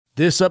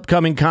This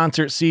upcoming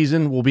concert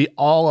season will be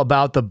all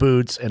about the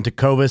boots, and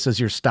Tecovas is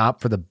your stop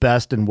for the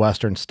best in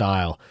Western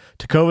style.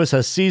 Tecovas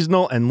has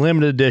seasonal and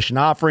limited edition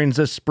offerings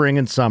this spring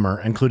and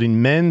summer,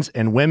 including men's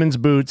and women's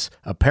boots,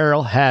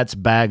 apparel, hats,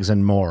 bags,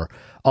 and more.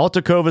 All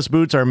Tecovas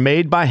boots are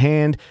made by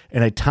hand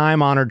in a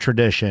time-honored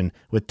tradition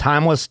with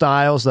timeless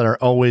styles that are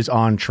always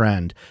on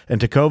trend. And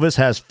Tecovas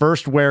has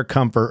first wear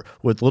comfort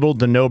with little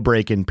to no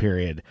break-in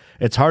period.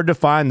 It's hard to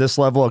find this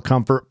level of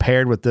comfort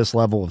paired with this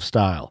level of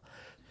style.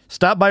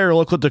 Stop by your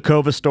local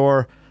Tecovas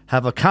store,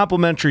 have a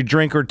complimentary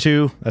drink or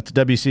two, that's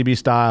WCB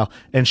style,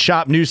 and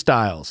shop new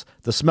styles.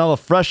 The smell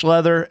of fresh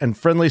leather and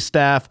friendly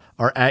staff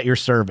are at your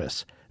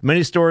service.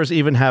 Many stores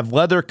even have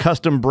leather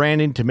custom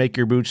branding to make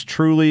your boots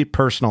truly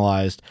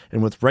personalized.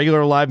 And with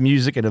regular live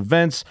music and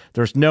events,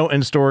 there's no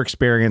in-store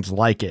experience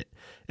like it.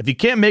 If you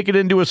can't make it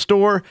into a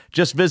store,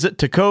 just visit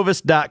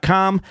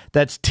tecovas.com.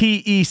 That's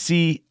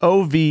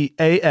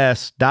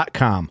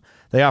TECOVAS.com.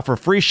 They offer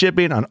free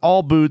shipping on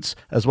all boots,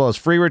 as well as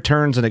free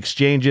returns and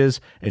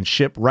exchanges, and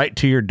ship right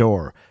to your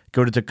door.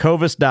 Go to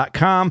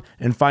tecovas.com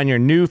and find your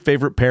new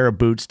favorite pair of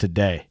boots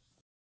today.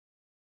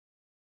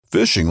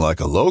 Fishing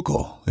like a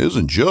local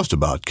isn't just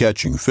about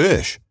catching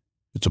fish.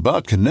 It's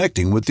about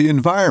connecting with the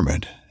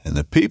environment and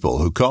the people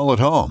who call it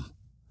home.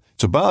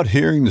 It's about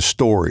hearing the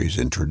stories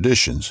and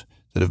traditions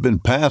that have been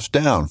passed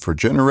down for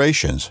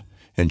generations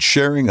and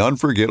sharing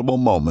unforgettable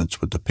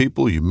moments with the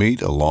people you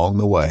meet along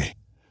the way.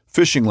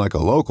 Fishing like a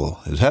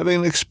local is having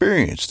an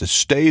experience that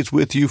stays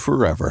with you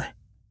forever.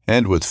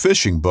 And with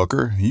Fishing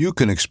Booker, you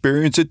can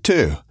experience it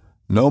too,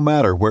 no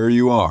matter where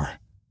you are.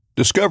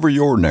 Discover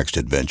your next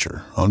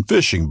adventure on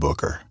Fishing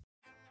Booker.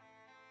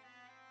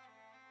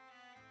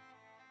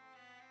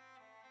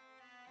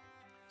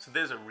 So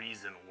there's a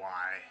reason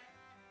why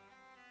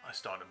I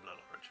started Blood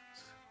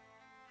Origins.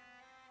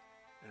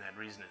 And that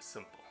reason is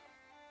simple.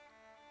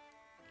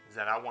 Is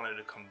that I wanted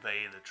to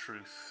convey the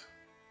truth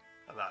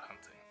about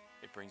hunting.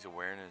 It brings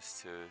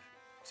awareness to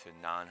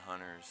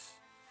non-hunters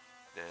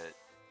that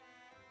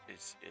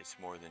it's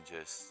more than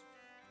just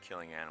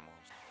killing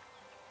animals.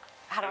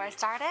 How do I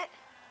start it?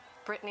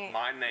 Brittany.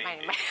 My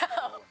name is...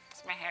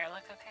 Does my hair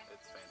look okay?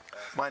 It's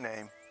fantastic. My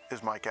name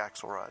is Mike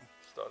Axelrod.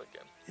 Start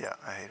again. Yeah,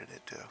 I hated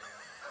it too.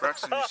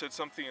 Braxton, you said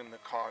something in the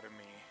car to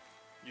me.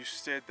 You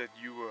said that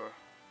you were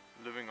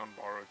living on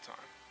borrowed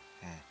time.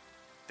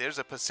 There's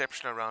a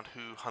perception around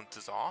who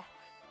hunters are,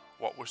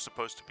 what we're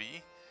supposed to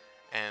be,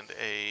 and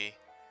a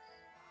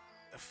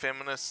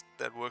feminist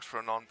that works for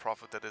a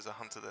non-profit that is a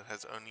hunter that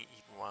has only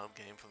eaten wild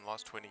game for the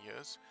last 20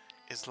 years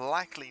is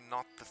likely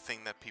not the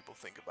thing that people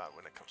think about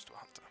when it comes to a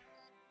hunter.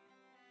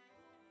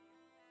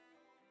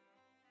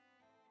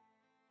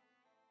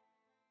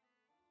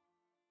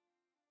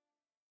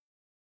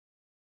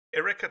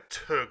 Erica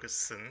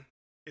Tergeson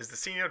is the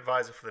senior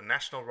advisor for the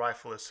National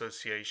Rifle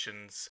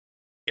Association's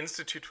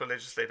Institute for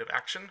Legislative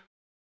Action.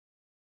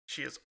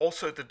 She is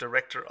also the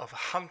director of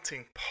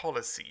hunting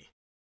policy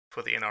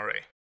for the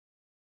NRA.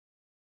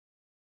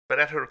 But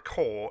at her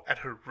core, at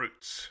her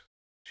roots,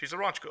 she's a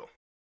ranch girl.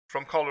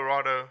 From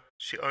Colorado,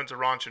 she owns a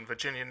ranch in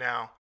Virginia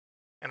now,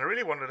 and I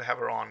really wanted to have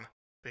her on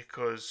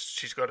because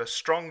she's got a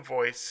strong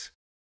voice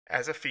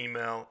as a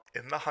female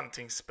in the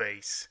hunting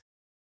space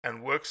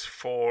and works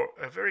for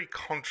a very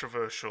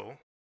controversial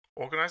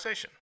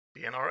organization,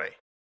 the NRA.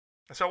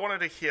 And so I wanted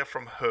to hear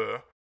from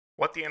her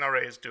what the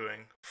NRA is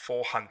doing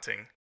for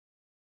hunting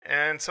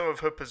and some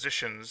of her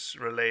positions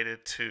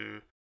related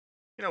to,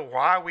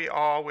 why we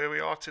are where we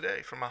are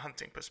today from a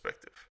hunting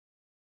perspective.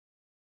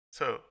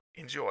 So,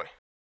 enjoy.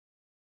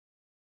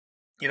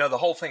 The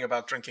whole thing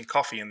about drinking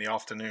coffee in the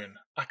afternoon,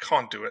 I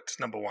can't do it,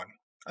 number one.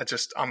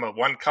 I'm a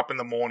 1 cup in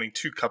the morning,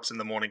 2 cups in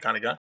the morning kind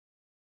of guy.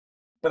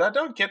 But I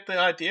don't get the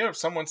idea of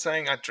someone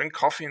saying I drink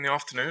coffee in the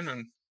afternoon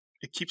and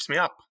it keeps me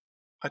up.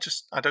 I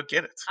don't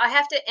get it. I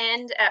have to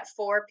end at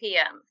 4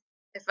 p.m.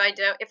 If I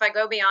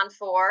go beyond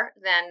 4,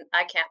 then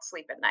I can't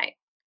sleep at night.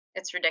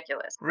 It's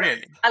ridiculous.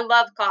 Really? I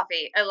love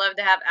coffee. I love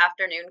to have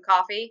afternoon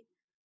coffee.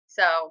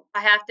 So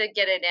I have to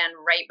get it in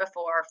right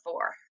before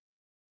 4.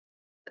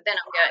 But then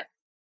I'm good.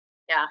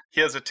 Yeah.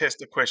 Here's a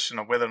tester question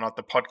of whether or not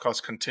the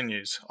podcast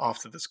continues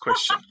after this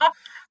question.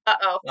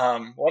 Uh-oh.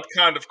 What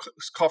kind of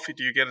coffee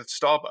do you get at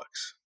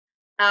Starbucks?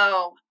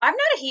 Oh, I'm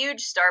not a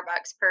huge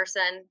Starbucks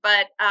person,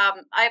 but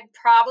I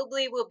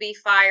probably will be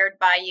fired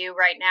by you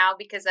right now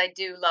because I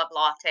do love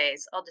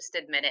lattes. I'll just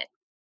admit it.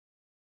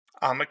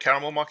 I'm a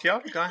caramel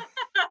macchiato guy.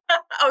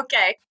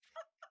 Okay.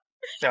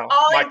 No,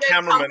 All my in good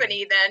cameraman,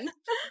 company then.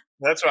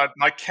 That's right.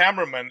 My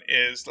cameraman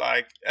is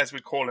like, as we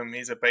call him,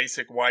 he's a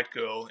basic white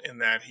girl in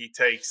that he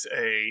takes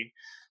a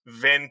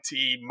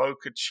venti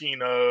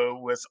mochaccino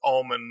with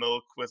almond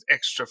milk with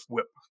extra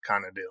whip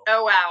kind of deal.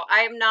 Oh, wow.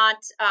 I'm not,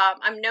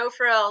 I'm no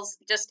frills,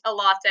 just a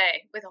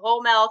latte with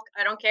whole milk.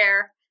 I don't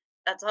care.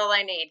 That's all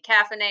I need.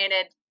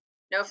 Caffeinated,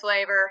 no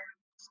flavor,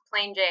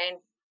 plain Jane.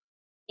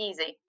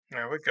 Easy.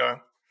 There we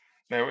go.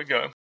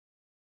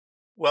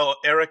 Well,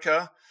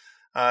 Erica,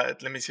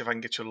 let me see if I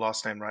can get your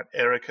last name right.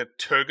 Erica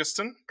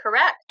Tergeson?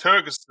 Correct.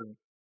 Tergeson.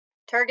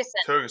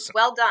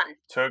 Well done.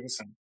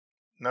 Tergeson.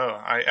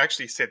 No, I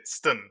actually said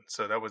Stin,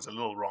 so that was a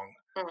little wrong.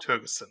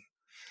 Tergeson.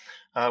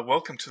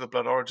 Welcome to the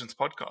Blood Origins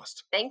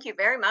podcast. Thank you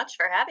very much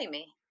for having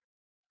me.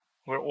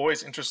 We're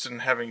always interested in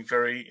having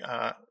very,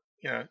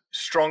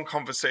 strong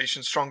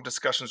conversations, strong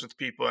discussions with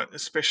people,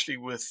 especially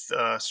with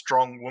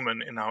strong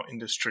women in our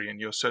industry, and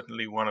you're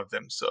certainly one of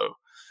them. So,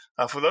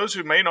 for those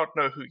who may not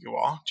know who you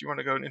are, do you want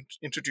to go and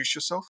introduce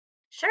yourself?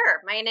 Sure.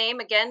 My name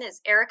again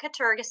is Erica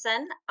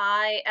Tergeson.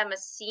 I am a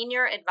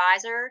senior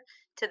advisor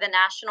to the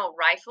National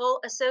Rifle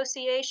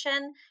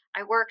Association.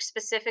 I work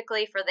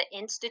specifically for the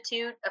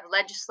Institute of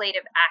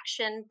Legislative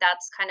Action.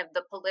 That's kind of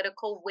the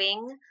political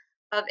wing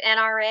of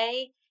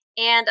NRA.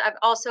 And I've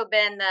also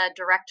been the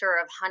director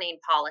of hunting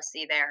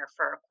policy there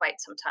for quite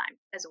some time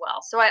as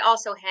well. So I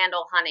also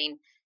handle hunting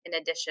in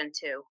addition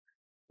to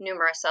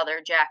numerous other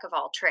jack of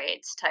all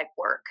trades type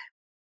work.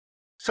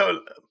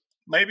 So,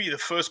 maybe the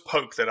first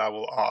poke that I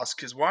will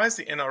ask is, why is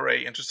the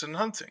NRA interested in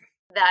hunting?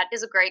 That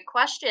is a great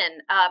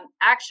question.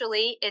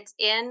 Actually, it's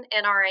in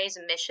NRA's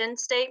mission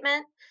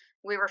statement.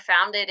 We were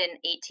founded in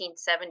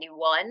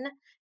 1871.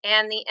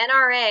 And the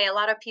NRA, a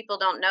lot of people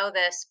don't know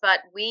this, but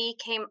we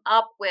came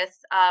up with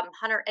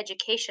hunter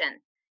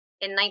education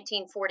in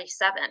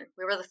 1947.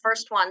 We were the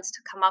first ones to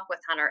come up with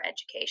hunter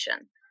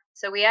education.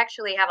 So we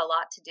actually have a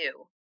lot to do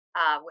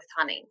with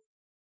hunting.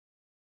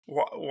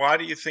 Why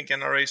do you think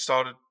NRA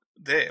started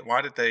there?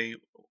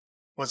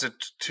 Was it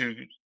to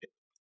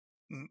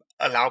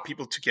allow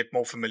people to get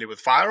more familiar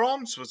with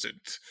firearms? Was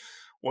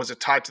it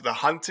tied to the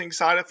hunting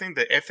side of things,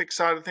 the ethics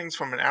side of things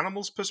from an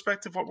animal's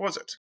perspective? What was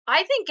it?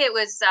 I think it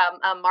was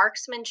a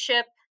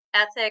marksmanship,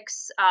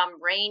 ethics,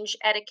 range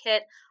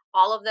etiquette,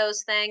 all of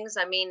those things.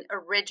 I mean,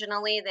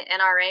 originally the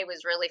NRA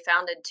was really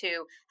founded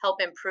to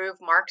help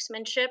improve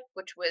marksmanship,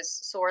 which was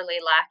sorely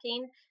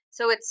lacking.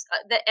 So it's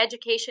the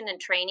education and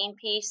training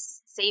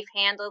piece, safe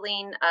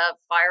handling of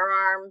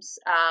firearms,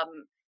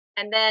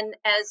 and then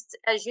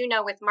as you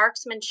know, with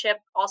marksmanship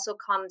also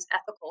comes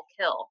ethical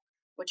kill,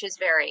 which is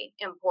very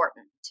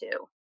important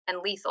too, and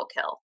lethal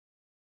kill.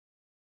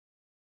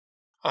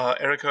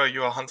 Erica, are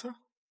you a hunter?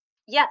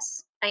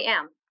 Yes, I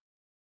am.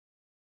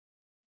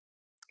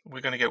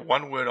 We're going to get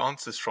one-word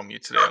answers from you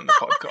today on the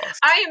podcast.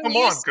 I am Come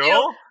on, used to.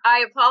 girl.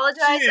 I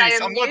apologize. I Jeez,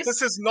 am I'm not. used.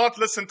 This is not.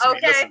 Listen to me.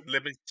 Okay. Listen.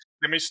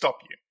 Let me stop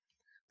you.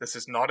 This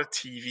is not a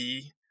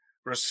TV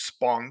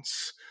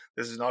response.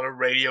 This is not a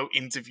radio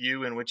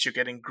interview in which you're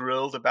getting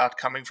grilled about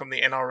coming from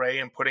the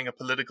NRA and putting a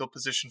political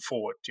position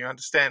forward. Do you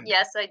understand?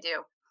 Yes, I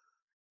do.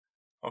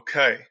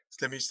 Okay, so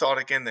let me start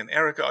again then.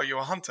 Erica, are you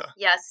a hunter?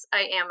 Yes,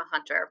 I am a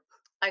hunter.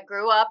 I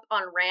grew up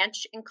on a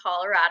ranch in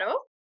Colorado,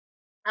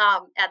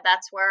 and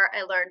that's where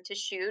I learned to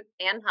shoot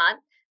and hunt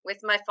with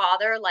my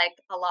father, like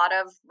a lot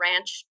of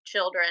ranch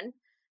children.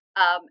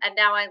 And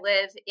now I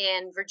live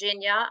in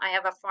Virginia. I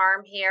have a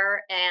farm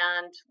here,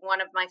 and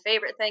one of my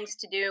favorite things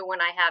to do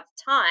when I have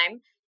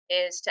time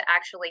is to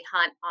actually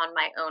hunt on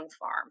my own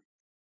farm.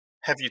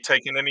 Have you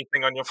taken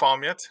anything on your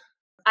farm yet?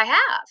 I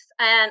have,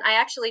 and I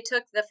actually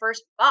took the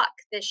first buck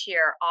this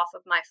year off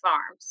of my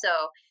farm. So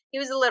he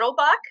was a little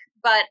buck,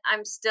 but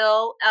I'm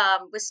still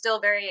was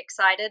still very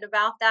excited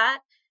about that.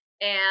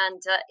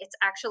 And it's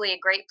actually a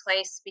great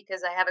place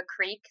because I have a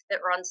creek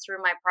that runs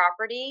through my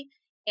property,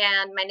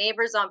 and my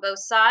neighbors on both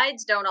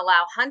sides don't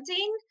allow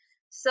hunting.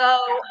 So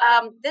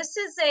this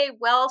is a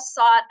well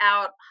sought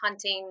out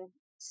hunting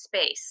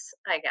space,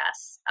 I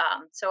guess.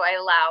 So I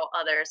allow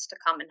others to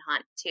come and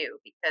hunt too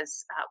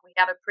because we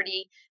have a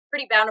pretty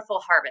bountiful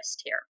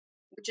harvest here,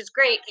 which is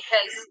great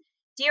because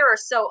deer are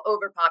so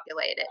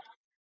overpopulated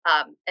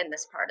in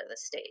this part of the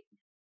state.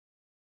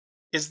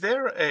 Is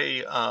there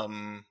a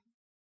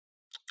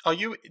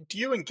do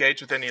you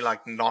engage with any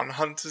like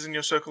non-hunters in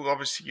your circle?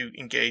 Obviously you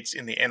engage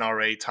in the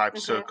NRA type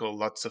circle,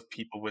 lots of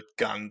people with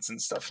guns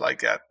and stuff like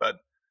that, but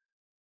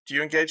do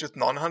you engage with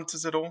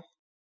non-hunters at all?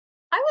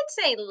 I would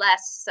say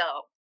less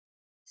so.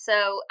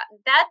 So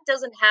that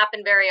doesn't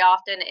happen very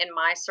often in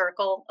my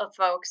circle of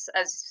folks,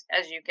 as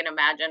you can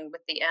imagine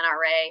with the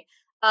NRA.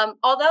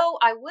 Although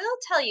I will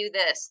tell you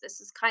this,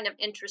 this is kind of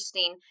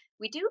interesting.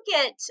 We do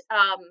get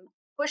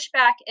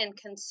pushback and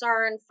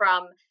concern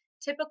from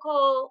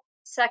typical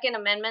Second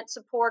Amendment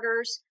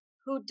supporters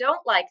who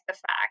don't like the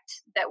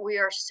fact that we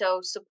are so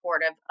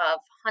supportive of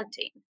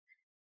hunting,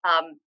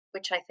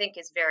 which I think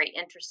is very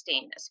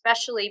interesting,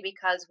 especially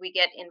because we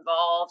get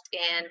involved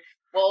in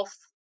wolf,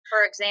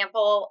 for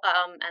example,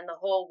 and the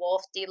whole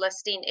wolf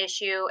delisting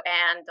issue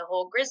and the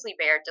whole grizzly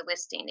bear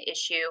delisting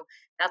issue.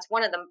 That's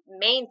one of the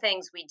main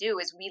things we do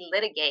is we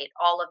litigate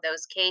all of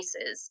those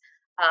cases,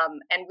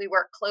 and we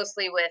work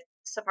closely with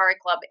Safari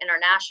Club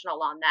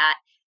International on that.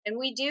 And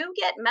we do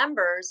get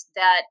members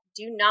that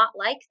do not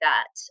like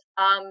that.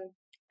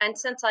 And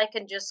since I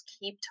can just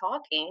keep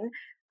talking,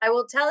 I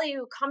will tell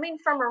you, coming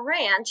from a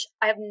ranch,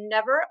 I've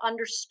never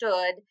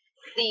understood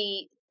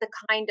the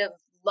kind of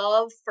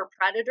love for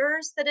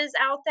predators that is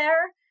out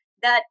there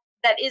that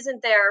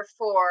isn't there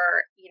for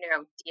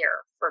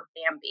deer, for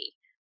Bambi.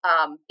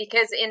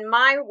 Because in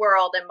my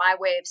world and my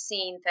way of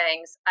seeing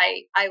things,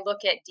 I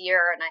look at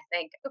deer and I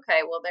think,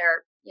 okay, well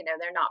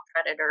they're not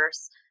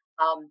predators.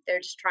 They're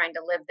just trying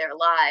to live their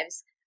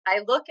lives. I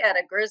look at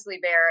a grizzly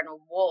bear and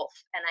a wolf,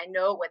 and I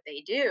know what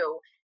they do,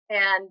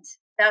 and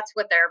that's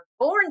what they're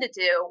born to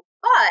do.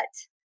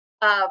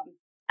 But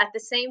at the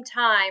same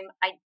time,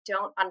 I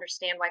don't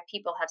understand why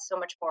people have so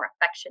much more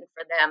affection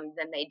for them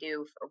than they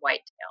do for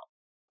whitetail,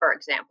 for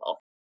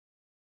example.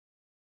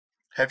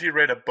 Have you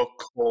read a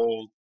book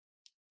called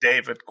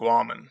David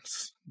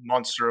Guarman's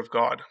Monster of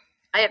God?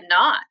 I have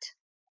not.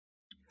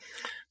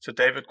 So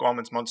David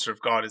Guarman's Monster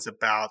of God is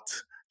about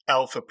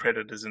alpha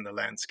predators in the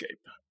landscape,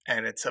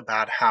 and it's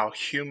about how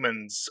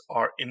humans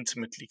are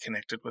intimately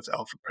connected with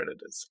alpha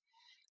predators,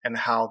 and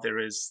how there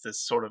is this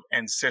sort of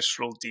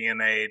ancestral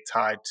DNA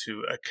tied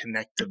to a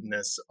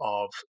connectiveness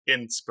of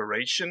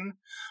inspiration,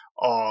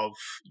 of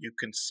you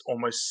can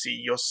almost see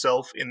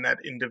yourself in that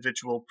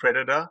individual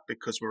predator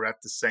because we're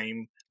at the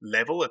same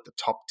level, at the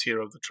top tier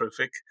of the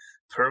trophic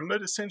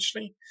pyramid,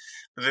 essentially.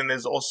 But then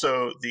there's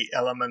also the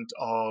element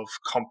of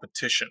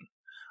competition,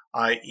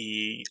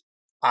 i.e.,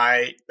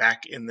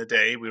 back in the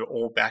day, we were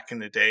all back in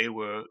the day,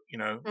 were,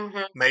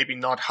 Mm-hmm. maybe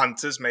not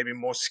hunters, maybe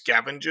more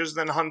scavengers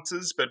than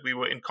hunters, but we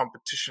were in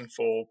competition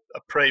for a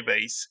prey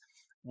base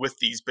with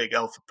these big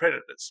alpha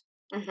predators.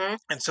 Mm-hmm.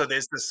 And so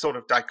there's this sort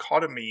of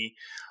dichotomy,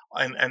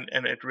 and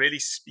it really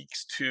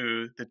speaks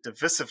to the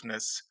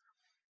divisiveness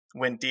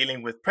when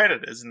dealing with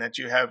predators, and that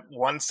you have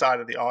one side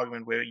of the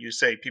argument where you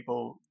say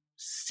people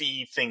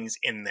see things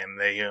in them.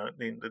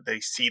 They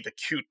see the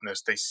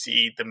cuteness, they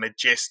see the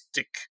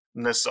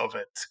majesticness of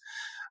it,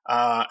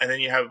 and then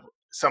you have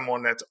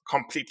someone that's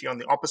completely on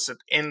the opposite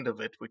end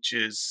of it, which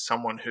is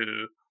someone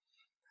who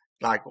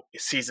like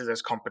sees it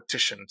as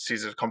competition,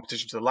 sees it as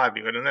competition to the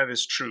livelihood, and that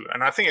is true.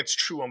 And I think it's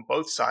true on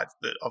both sides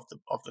of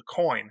the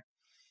coin.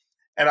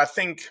 And I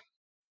think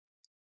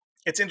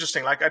it's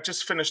interesting. Like I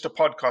just finished a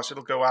podcast;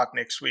 it'll go out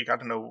next week. I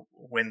don't know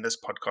when this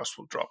podcast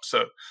will drop.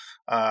 So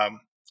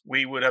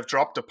we would have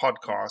dropped a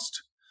podcast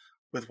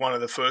with one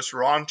of the first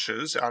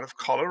ranchers out of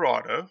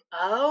Colorado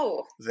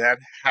Oh, that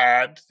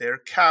had their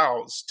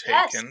cows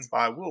yes. taken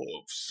by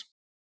wolves.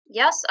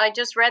 Yes, I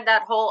just read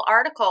that whole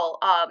article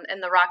in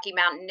the Rocky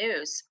Mountain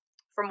News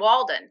from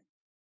Walden.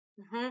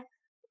 Hmm.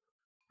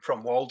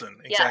 From Walden,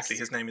 exactly. Yes.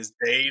 His name is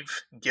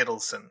Dave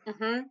Gittleson,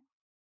 Hmm.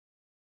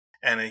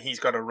 and he's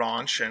got a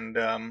ranch. And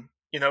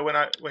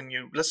when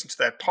you listen to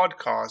that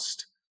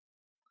podcast,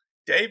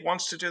 Dave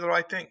wants to do the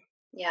right thing.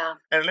 Yeah.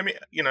 And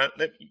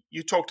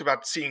you talked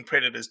about seeing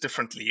predators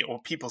differently,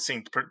 or people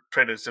seeing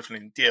predators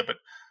differently than deer. But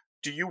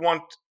do you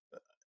want?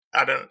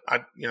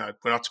 We're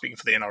not speaking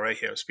for the NRA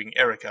here. We're speaking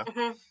Erica.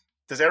 Hmm.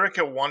 Does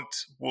Erica want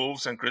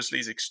wolves and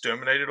grizzlies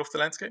exterminated off the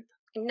landscape?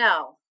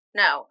 No,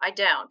 no, I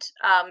don't.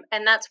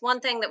 And that's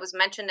one thing that was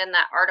mentioned in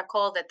that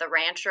article that the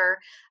rancher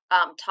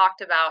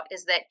talked about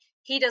is that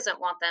he doesn't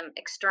want them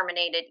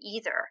exterminated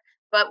either.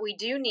 But we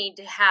do need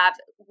to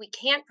we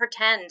can't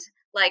pretend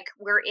like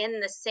we're in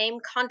the same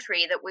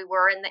country that we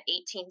were in the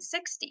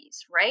 1860s,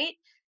 right?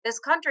 This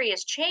country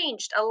has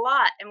changed a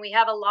lot, and we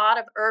have a lot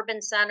of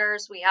urban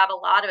centers, we have a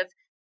lot of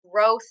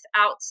growth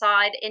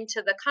outside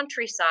into the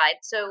countryside.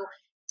 So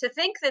to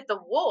think that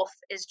the wolf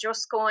is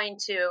just going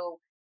to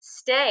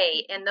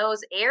stay in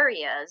those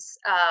areas,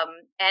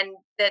 and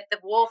that the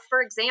wolf,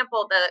 for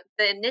example,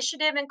 the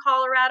initiative in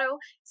Colorado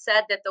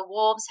said that the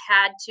wolves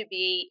had to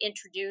be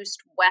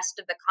introduced west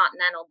of the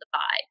Continental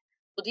Divide.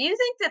 Well, do you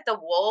think that the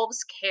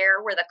wolves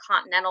care where the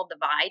Continental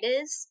Divide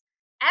is?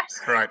 Right.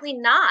 Absolutely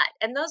not.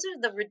 And those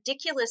are the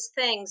ridiculous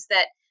things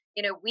that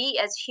we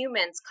as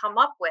humans come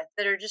up with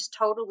that are just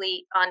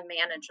totally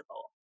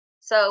unmanageable.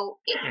 So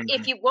if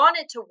Mhm. you want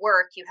it to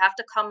work, you have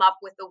to come up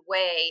with a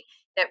way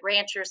that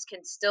ranchers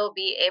can still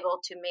be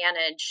able to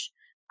manage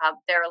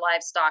their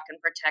livestock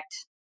and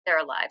protect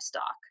their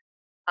livestock.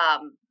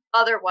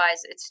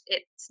 Otherwise,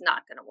 it's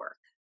not going to work.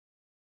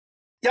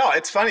 Yeah,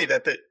 it's funny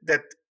that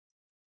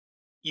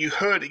you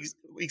heard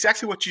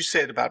exactly what you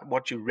said about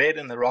what you read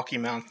in the Rocky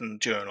Mountain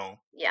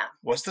Journal. Yeah.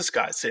 Was this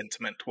guy's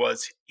sentiment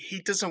was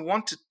he doesn't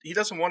want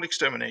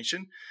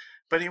extermination,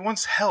 but he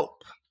wants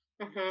help.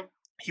 Hmm.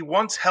 He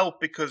wants help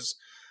because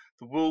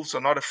the wolves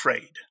are not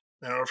afraid.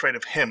 They're not afraid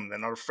of him. They're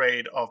not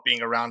afraid of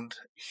being around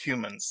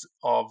humans,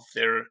 of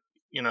their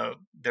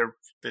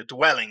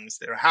dwellings,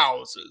 their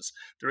houses.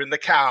 They're in the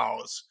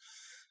cows.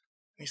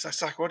 And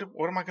he's like, what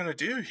am I going to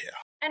do here?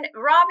 And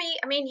Robbie,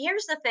 I mean,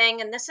 here's the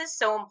thing, and this is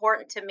so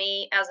important to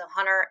me as a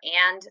hunter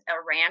and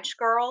a ranch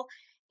girl,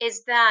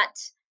 is that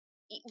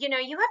you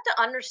have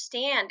to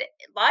understand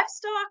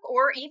livestock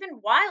or even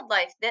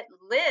wildlife that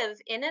live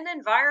in an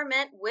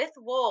environment with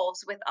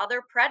wolves, with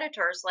other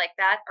predators like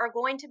that, are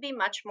going to be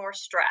much more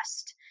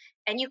stressed.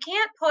 And you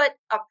can't put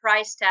a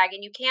price tag,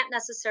 and you can't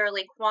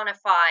necessarily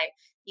quantify,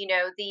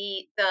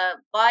 the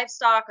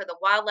livestock or the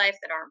wildlife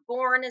that aren't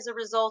born as a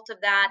result of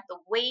that, the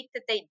weight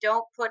that they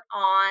don't put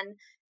on,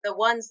 the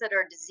ones that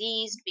are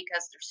diseased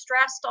because they're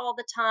stressed all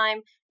the time.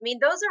 I mean,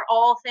 those are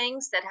all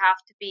things that have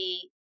to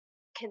be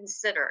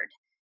considered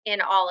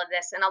in all of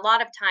this. And a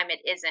lot of time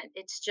it isn't.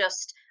 It's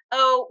just,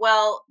 oh,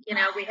 well,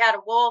 we had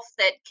a wolf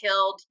that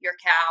killed your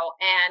cow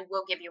and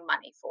we'll give you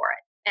money for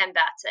it. And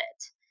that's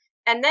it.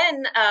 And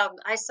then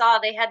I saw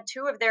they had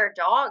two of their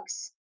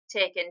dogs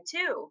taken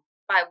too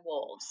by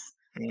wolves,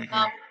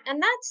 Mhm.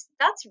 and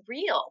that's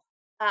real,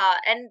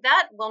 and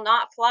that will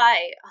not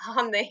fly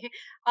on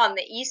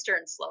the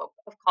eastern slope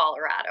of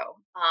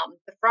Colorado.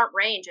 The Front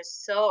Range is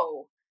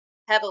so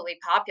heavily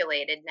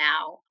populated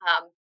now.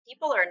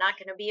 People are not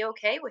going to be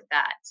okay with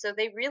that, so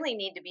they really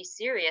need to be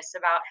serious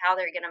about how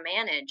they're going to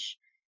manage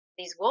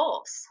these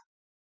wolves.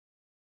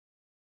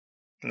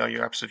 No,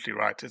 you're absolutely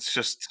right. It's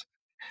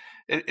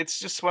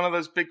just one of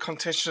those big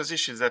contentious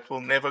issues that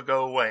will never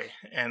go away.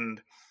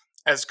 And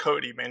as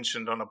Cody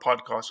mentioned on a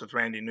podcast with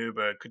Randy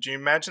Newberg, could you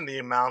imagine the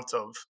amount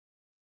of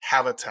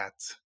habitat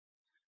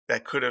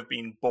that could have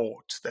been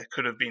bought, that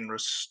could have been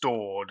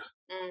restored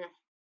Mm.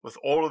 with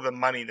all of the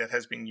money that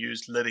has been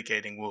used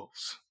litigating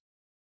wolves?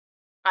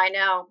 I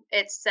know.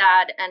 It's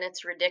sad and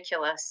it's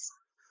ridiculous.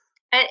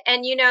 And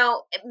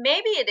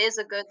maybe it is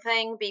a good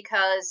thing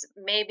because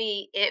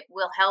maybe it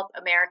will help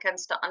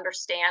Americans to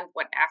understand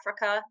what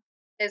Africa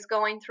is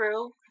going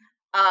through.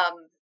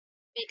 Um,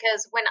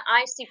 because when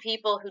I see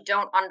people who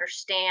don't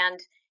understand,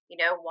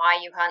 why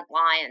you hunt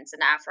lions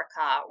in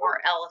Africa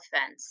or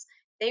elephants,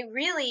 they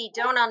really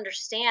don't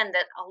understand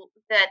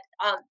that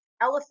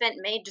elephant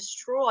may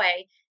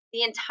destroy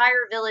the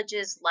entire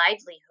village's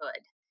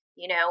livelihood.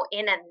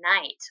 In a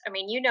night. I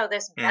mean, you know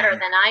this better Mhm.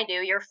 than I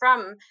do. You're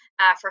from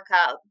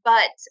Africa,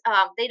 but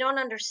they don't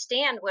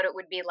understand what it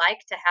would be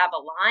like to have a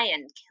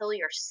lion kill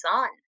your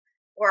son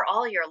or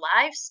all your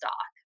livestock.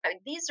 I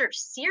mean, these are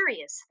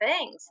serious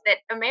things that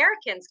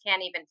Americans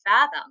can't even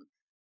fathom.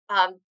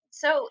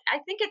 So I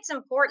think it's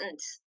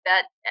important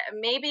that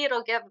maybe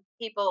it'll give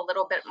people a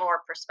little bit more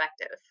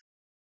perspective.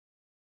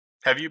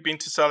 Have you been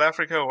to South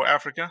Africa or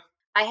Africa?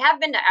 I have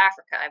been to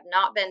Africa. I've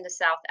not been to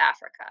South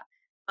Africa.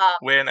 Um,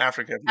 Where in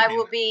Africa have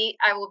you been?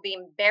 I will be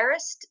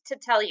embarrassed to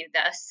tell you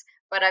this,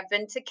 but I've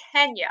been to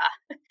Kenya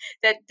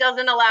that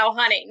doesn't allow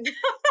hunting.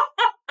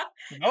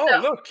 Oh, So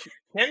look,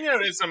 Kenya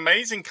is an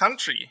amazing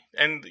country.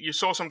 And you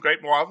saw some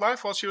great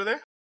wildlife whilst you were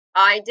there?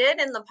 I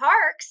did in the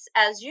parks,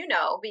 as you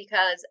know,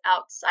 because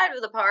outside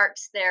of the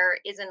parks, there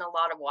isn't a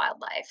lot of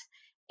wildlife.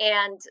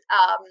 And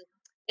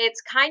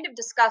it's kind of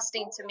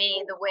disgusting to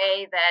me the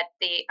way that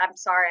I'm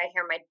sorry, I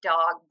hear my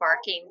dog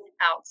barking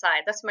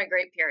outside. That's my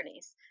Great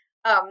Pyrenees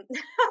um,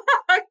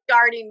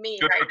 guarding me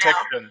Good right now.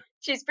 protection.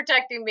 She's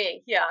protecting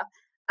me, yeah.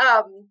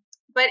 Um,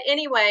 but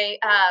anyway,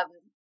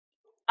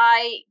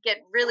 I get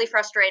really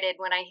frustrated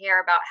when I hear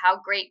about how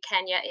great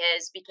Kenya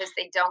is because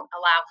they don't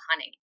allow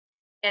hunting.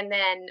 And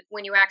then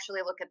when you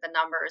actually look at the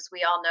numbers,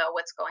 we all know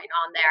what's going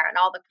on there and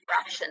all the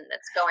corruption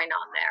that's going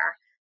on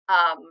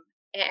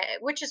there,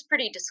 which is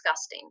pretty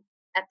disgusting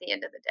at the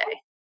end of the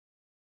day.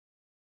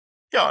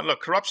 Yeah,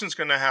 look, corruption's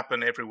going to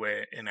happen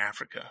everywhere in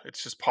Africa.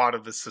 It's just part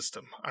of the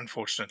system,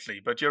 unfortunately.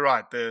 But you're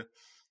right.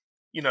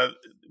 You know,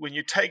 when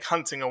you take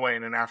hunting away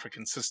in an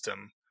African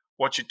system,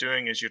 what you're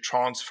doing is you're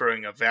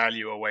transferring a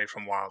value away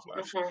from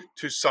wildlife Hmm.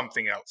 to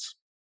something else.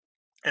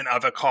 An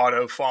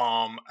avocado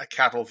farm, a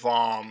cattle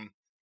farm,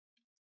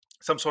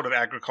 some sort of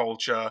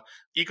agriculture.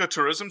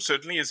 Ecotourism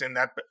certainly is in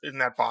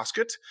that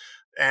basket.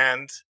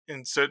 And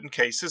in certain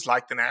cases,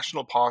 like the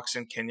national parks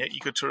in Kenya,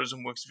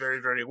 ecotourism works very,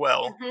 very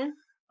well Hmm.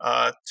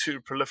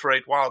 to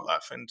proliferate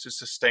wildlife and to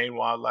sustain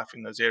wildlife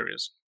in those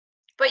areas.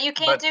 But you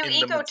can't But do in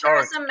the majority,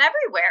 ecotourism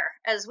everywhere,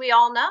 as we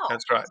all know.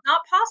 that's right. It's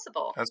not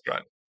possible. That's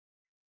right.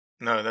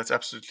 No, that's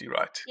absolutely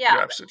right. Yeah,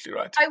 You're absolutely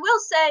right. I will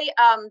say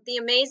the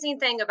amazing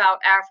thing about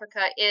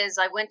Africa is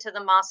I went to the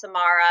Masa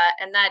Mara,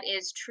 and that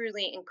is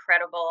truly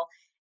incredible.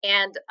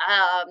 And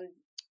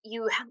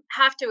you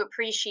have to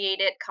appreciate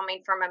it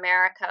coming from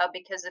America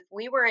because if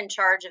we were in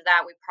charge of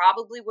that, we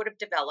probably would have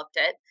developed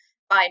it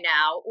by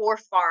now or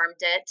farmed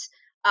it.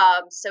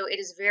 So it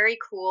is very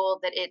cool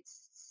that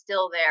it's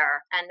still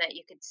there and that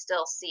you can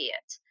still see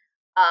it.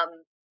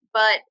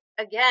 But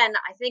again,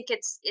 I think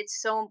it's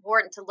so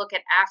important to look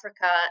at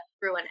Africa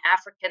through an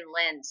African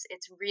lens.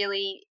 It's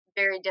really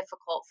very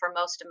difficult for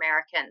most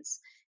Americans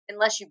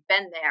unless you've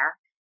been there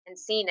and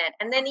seen it.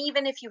 And then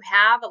even if you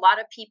have, a lot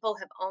of people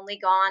have only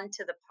gone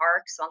to the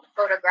parks on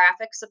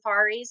photographic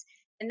safaris,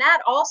 and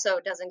that also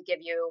doesn't give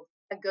you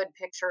a good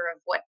picture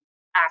of what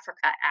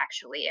Africa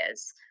actually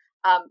is.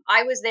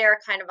 I was there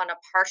kind of on a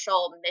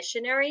partial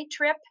missionary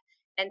trip,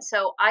 and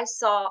so I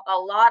saw a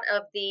lot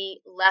of the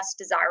less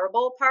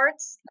desirable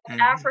parts of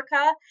Hmm.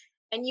 Africa,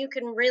 and you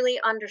can really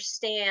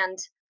understand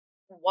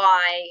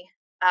why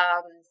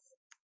um,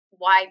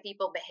 why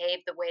people behave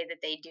the way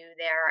that they do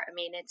there. I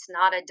mean, it's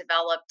not a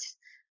developed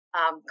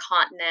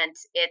continent.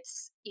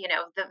 It's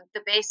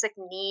the basic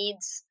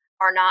needs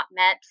are not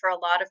met for a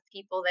lot of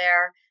people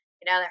there.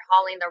 They're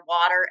hauling their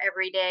water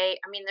every day.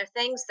 I mean, they're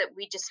things that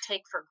we just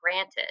take for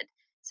granted.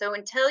 So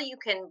until you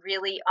can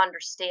really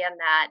understand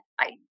that,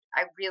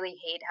 I really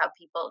hate how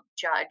people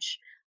judge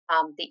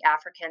the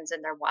Africans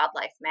and their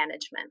wildlife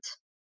management.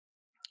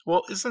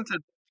 Well, isn't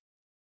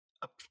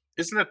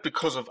it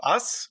because of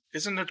us?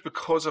 Isn't it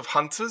because of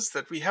hunters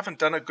that we haven't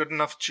done a good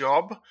enough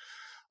job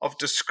of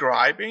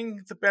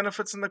describing the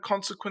benefits and the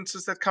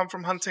consequences that come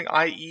from hunting,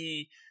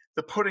 i.e.,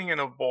 the putting in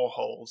of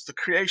boreholes, the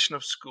creation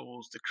of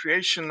schools, the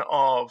creation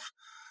of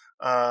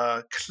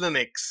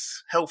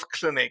clinics, health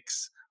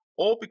clinics,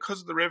 all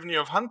because of the revenue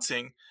of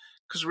hunting.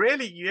 Because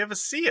rarely you ever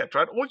see it,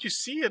 right? All you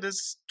see it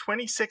is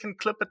 20-second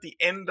clip at the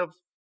end of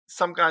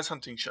some guy's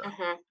hunting show.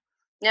 Mm-hmm.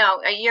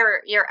 No,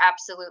 you're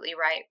absolutely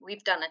right.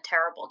 We've done a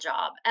terrible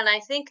job. And I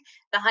think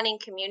the hunting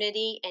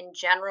community in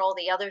general,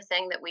 the other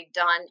thing that we've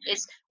done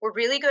is we're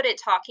really good at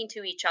talking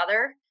to each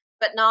other,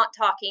 but not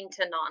talking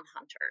to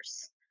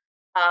non-hunters.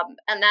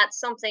 And that's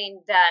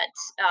something that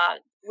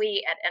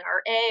we at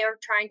NRA are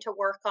trying to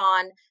work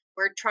on.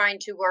 We're trying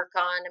to work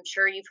on,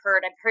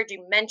 I've heard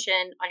you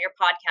mention on your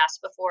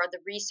podcast before, the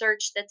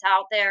research that's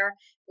out there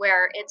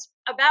where it's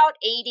about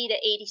 80 to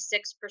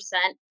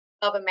 86%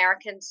 of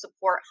Americans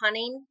support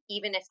hunting,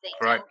 even if they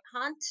Right. don't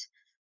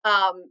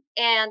hunt.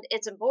 And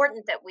it's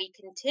important that we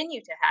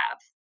continue to have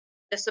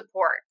the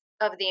support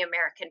of the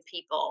American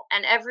people.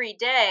 And every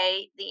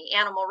day, the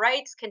animal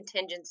rights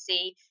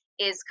contingency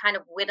is kind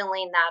of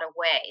whittling that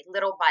away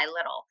little by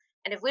little.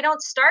 And if we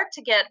don't start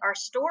to get our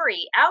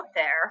story out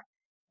there,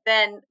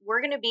 then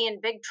we're going to be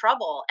in big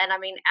trouble. And I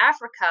mean,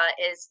 Africa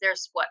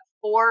there's what,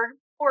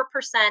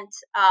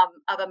 4%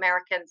 of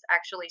Americans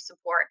actually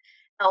support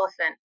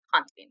elephant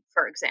hunting,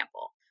 for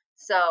example.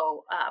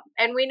 So,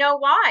 and we know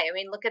why. I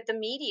mean, look at the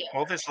media.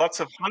 Well, there's lots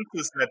of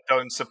hunters that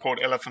don't support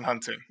elephant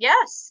hunting.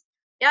 Yes.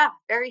 Yeah,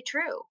 very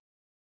true.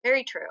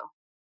 Very true.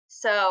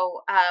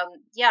 So,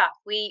 yeah,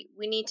 we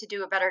need to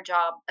do a better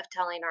job of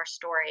telling our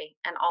story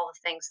and all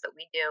the things that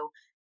we do.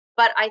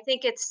 But I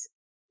think it's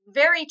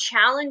very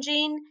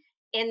challenging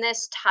in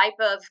this type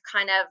of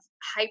kind of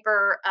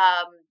hyper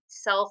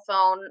cell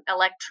phone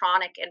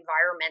electronic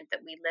environment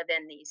that we live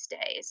in these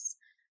days.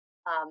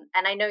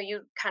 And I know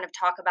you kind of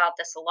talk about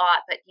this a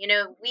lot, but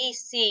we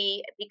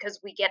see, because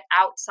we get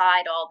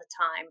outside all the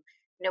time,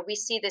 we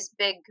see this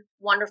big,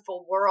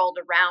 wonderful world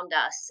around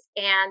us.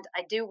 And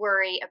I do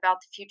worry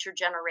about the future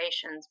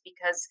generations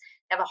because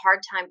they have a hard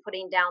time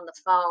putting down the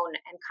phone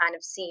and kind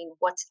of seeing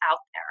what's out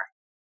there.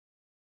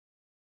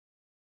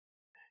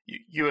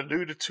 You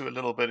alluded to a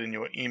little bit in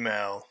your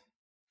email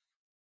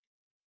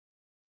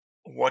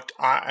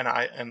and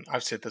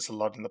I've said this a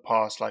lot in the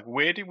past, like,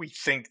 where do we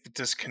think the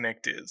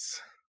disconnect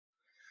is?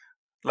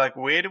 Like,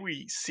 where do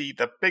we see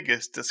the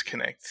biggest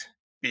disconnect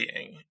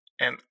being?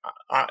 And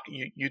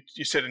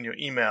you said in your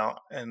email,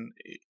 and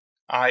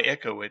I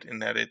echo it, in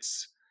that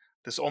it's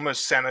this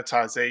almost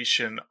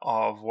sanitization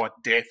of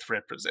what death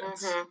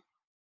represents. Mm-hmm.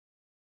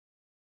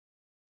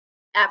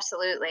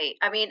 Absolutely.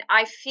 I mean,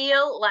 I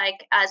feel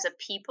like as a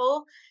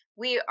people,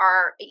 we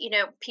are,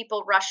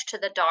 people rush to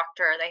the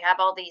doctor. They have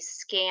all these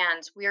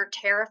scans. We are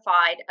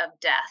terrified of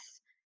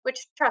death,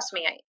 which, trust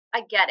me,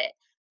 I get it.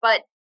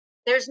 But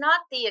there's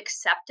not the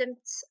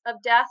acceptance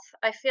of death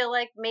I feel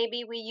like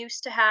maybe we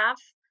used to have.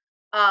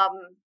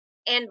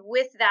 And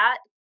with that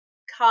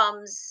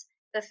comes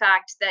the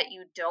fact that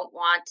you don't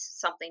want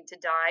something to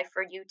die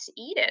for you to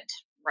eat it,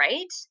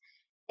 right?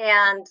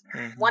 And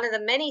Mhm. one of the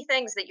many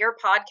things that your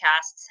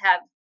podcasts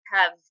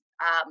have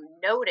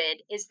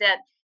noted is that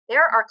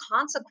there are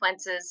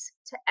consequences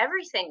to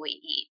everything we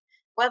eat,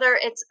 whether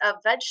it's a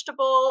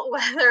vegetable,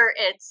 whether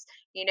it's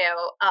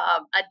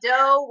a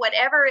dough,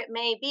 whatever it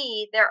may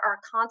be. There are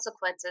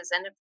consequences,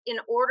 and in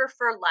order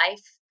for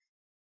life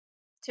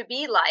to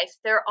be life,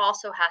 there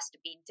also has to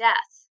be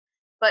death.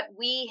 But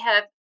we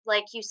have,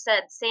 like you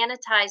said,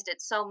 sanitized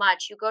it so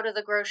much. You go to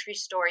the grocery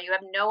store, you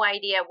have no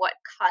idea what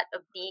cut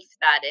of beef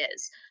that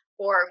is,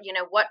 or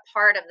what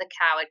part of the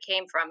cow it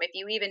came from, if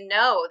you even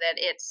know that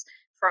it's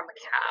from a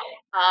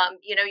cow.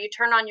 You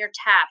turn on your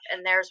tap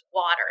and there's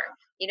water.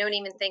 You don't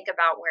even think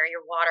about where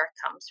your water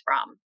comes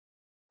from.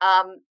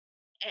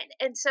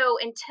 And so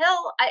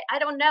until I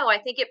don't know, I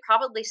think it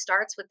probably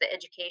starts with the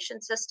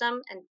education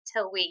system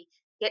until we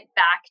get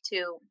back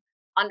to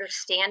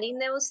understanding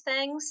those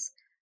things.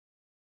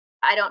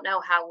 I don't know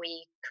how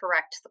we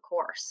correct the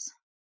course.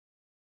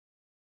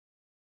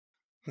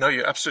 No,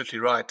 you're absolutely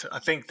right. I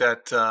think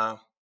that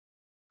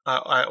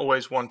I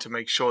always want to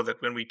make sure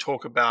that when we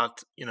talk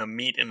about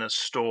meat in a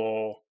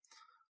store,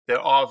 there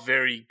are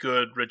very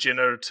good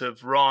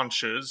regenerative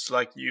ranches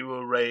like you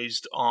were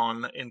raised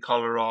on in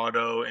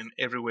Colorado and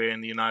everywhere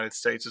in the United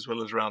States as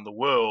well as around the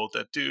world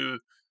that do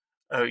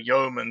a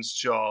yeoman's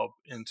job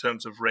in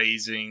terms of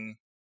raising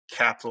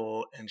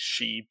cattle and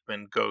sheep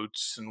and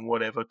goats and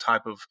whatever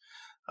type of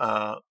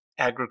uh,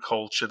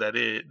 agriculture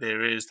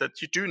there is,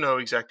 that you do know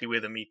exactly where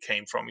the meat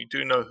came from. You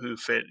do know who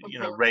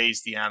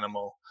raised the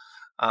animal.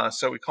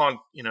 So we can't,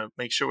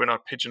 make sure we're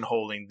not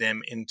pigeonholing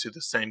them into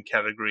the same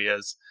category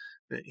as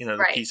the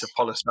Right. piece of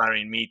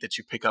polystyrene meat that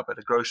you pick up at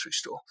a grocery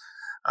store.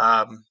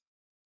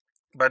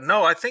 But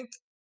no, I think,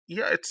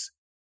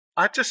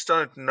 I just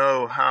don't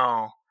know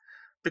how,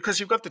 because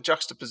you've got the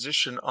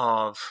juxtaposition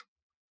of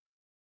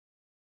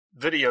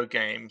video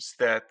games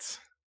that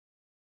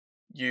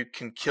you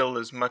can kill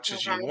as much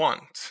as you Mhm.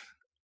 want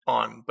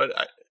on,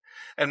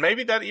 and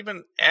maybe that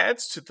even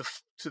adds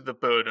to the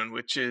burden,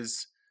 which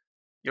is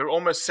you're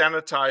almost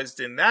sanitized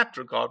in that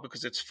regard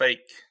because it's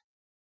fake.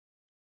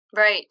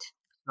 Right.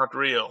 not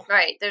real.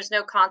 Right. There's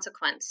no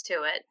consequence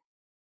to it.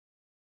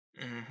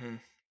 Hmm.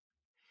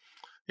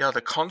 Yeah,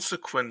 the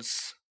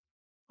consequence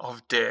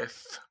of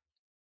death.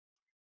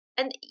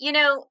 And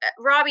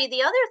Robbie,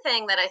 the other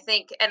thing that I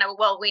think, and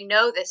well, we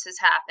know this has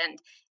happened,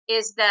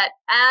 is that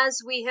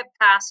as we have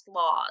passed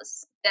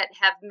laws that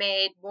have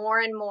made more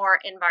and more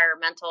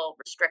environmental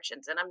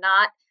restrictions, and I'm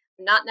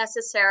not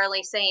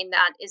necessarily saying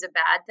that is a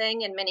bad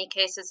thing. In many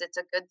cases, it's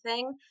a good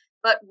thing,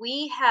 but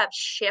we have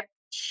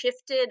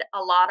shifted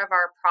a lot of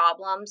our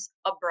problems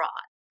abroad,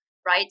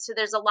 right? So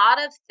there's a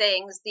lot of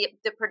things, the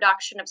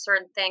production of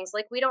certain things,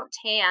 like we don't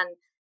tan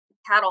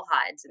cattle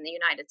hides in the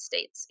United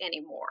States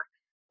anymore,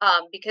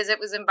 because it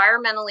was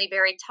environmentally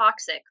very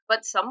toxic,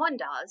 but someone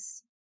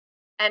does,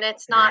 and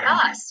it's not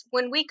us.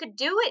 When we could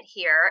do it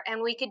here,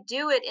 and we could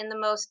do it in the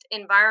most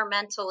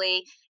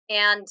environmentally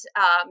and,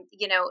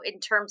 in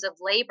terms of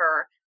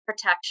labor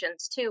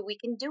protections too, we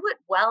can do it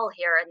well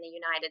here in the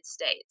United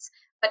States.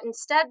 But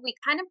instead, we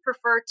kind of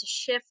prefer to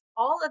shift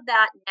all of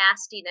that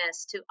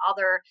nastiness to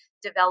other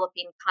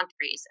developing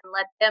countries and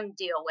let them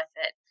deal with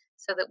it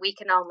so that we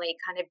can only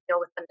kind of deal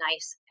with the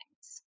nice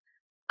things.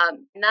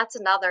 And that's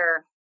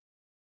another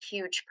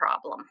huge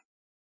problem.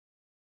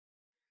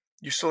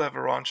 You still have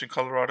a ranch in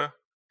Colorado?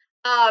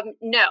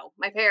 No,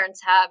 my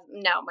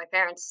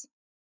parents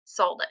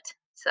sold it.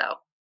 So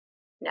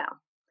no,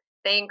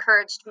 they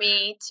encouraged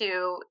me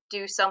to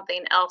do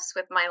something else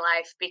with my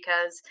life,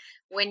 because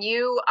when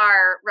you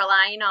are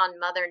relying on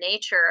Mother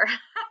Nature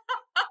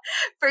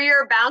for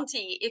your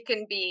bounty, it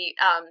can be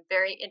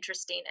very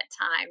interesting at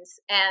times.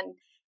 And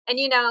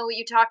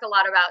you talk a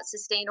lot about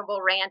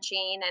sustainable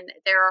ranching, and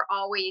there are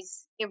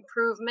always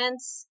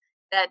improvements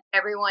that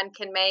everyone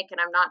can make. And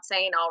I'm not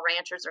saying all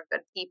ranchers are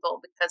good people,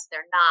 because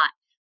they're not,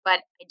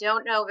 but I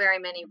don't know very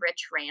many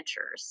rich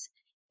ranchers.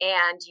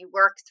 And you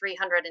work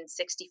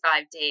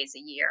 365 days a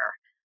year,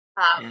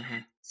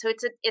 so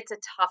it's a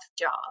tough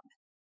job.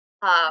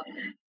 Um,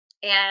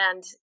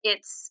 and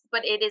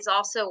but it is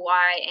also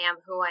why I am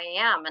who I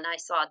am. And I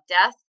saw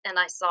death, and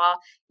I saw,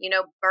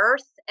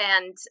 birth,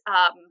 and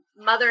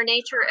Mother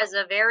Nature as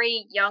a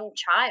very young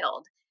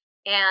child.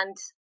 And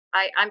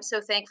I'm so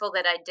thankful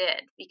that I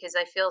did, because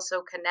I feel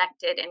so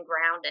connected and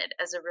grounded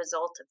as a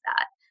result of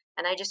that.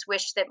 And I just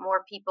wish that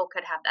more people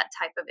could have that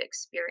type of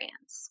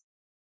experience.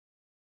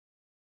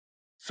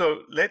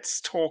 So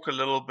let's talk a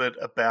little bit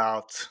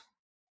about.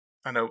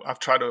 I know I've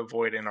tried to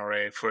avoid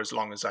NRA for as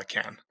long as I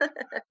can.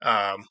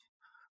 Um,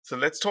 so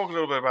let's talk a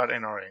little bit about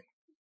NRA.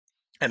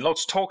 And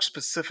let's talk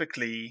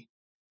specifically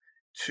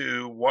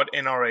to what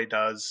NRA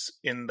does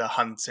in the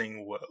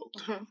hunting world.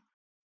 Mhm.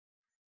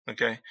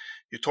 Okay.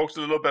 You talked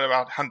a little bit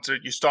about hunter.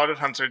 You started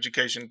hunter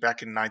education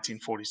back in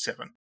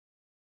 1947.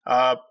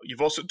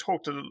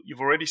 You've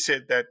already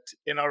said that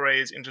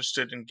NRA is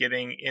interested in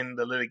getting in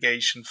the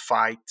litigation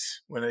fight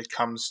when it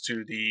comes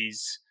to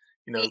these,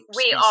 We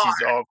species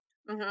are. of.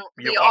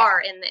 You We are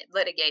are in the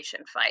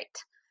litigation fight.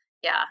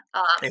 Yeah.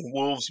 in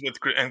wolves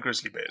and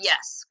grizzly bears.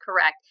 Yes,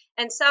 correct.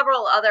 And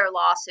several other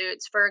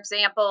lawsuits. For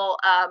example,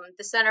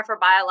 the Center for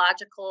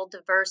Biological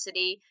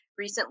Diversity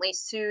recently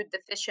sued the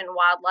Fish and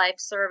Wildlife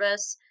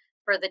Service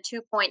for the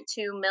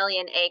 2.2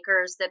 million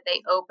acres that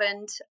they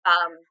opened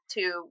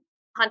to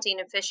hunting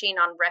and fishing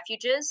on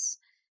refuges.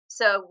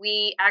 So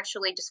we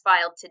actually just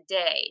filed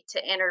today to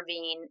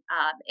intervene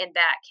in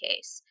that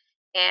case.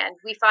 And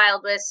we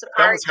filed with That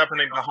Safari. was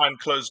happening behind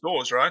closed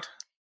doors, right?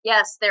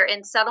 Yes, they're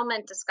in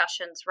settlement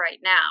discussions right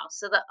now.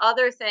 So the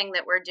other thing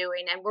that we're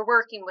doing, and we're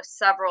working with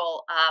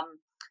several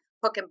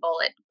hook and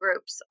bullet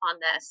groups on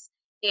this,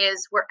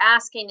 is we're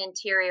asking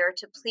Interior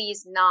to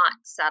please not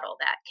settle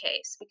that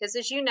case. Because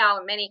as you know,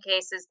 in many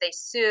cases, they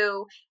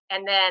sue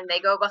and then they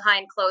go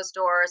behind closed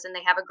doors and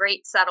they have a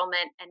great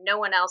settlement, and no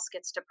one else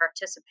gets to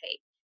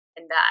participate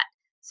in that.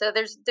 So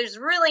there's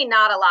really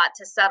not a lot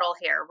to settle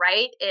here,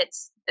 right?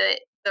 It's the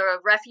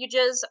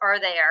refuges are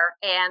there,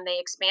 and they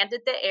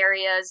expanded the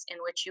areas in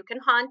which you can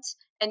hunt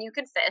and you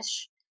can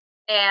fish.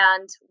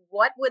 And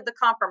what would the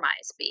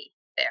compromise be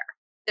there?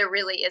 There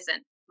really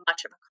isn't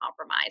much of a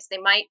compromise. They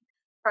might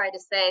try to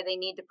say they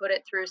need to put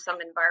it through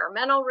some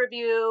environmental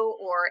review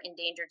or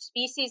Endangered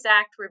Species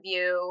Act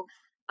review.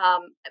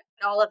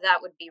 All of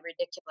that would be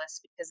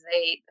ridiculous, because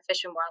the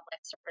Fish and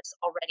Wildlife Service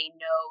already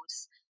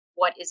knows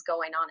what is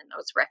going on in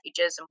those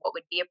refuges and what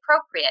would be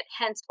appropriate,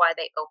 hence why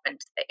they opened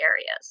the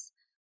areas,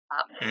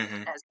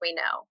 as we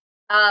know.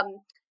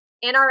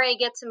 NRA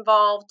gets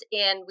involved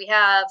we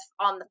have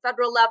on the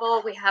federal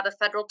level, we have a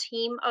federal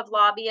team of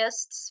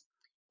lobbyists.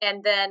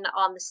 And then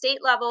on the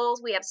state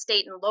levels, we have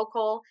state and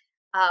local.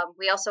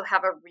 We also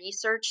have a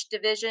research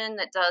division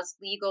that does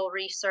legal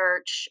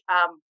research.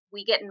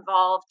 We get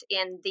involved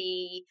in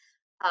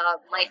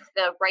like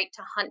the right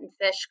to hunt and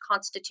fish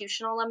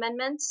constitutional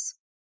amendments.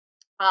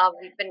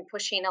 We've been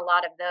pushing a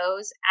lot of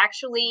those.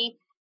 Actually,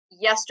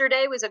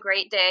 yesterday was a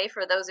great day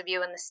for those of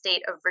you in the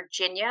state of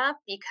Virginia,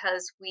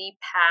 because we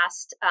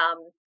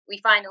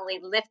finally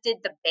lifted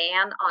the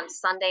ban on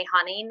Sunday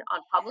hunting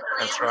on public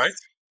That's lands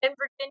right. in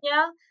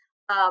Virginia.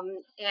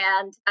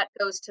 And that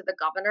goes to the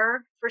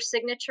governor for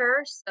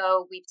signature.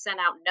 So we've sent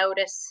out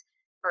notice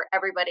for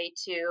everybody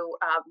to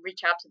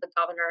reach out to the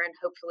governor, and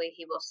hopefully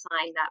he will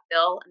sign that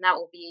bill, and that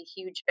will be a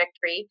huge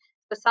victory.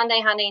 The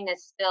Sunday hunting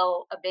is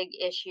still a big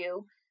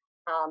issue.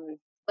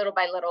 Little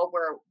by little,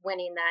 we're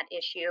winning that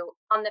issue.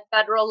 On the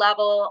federal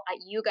level,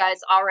 you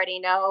guys already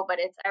know, but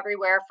it's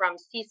everywhere from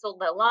Cecil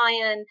the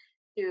lion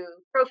to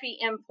trophy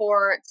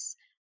imports,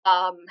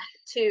 um,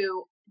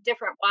 to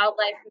different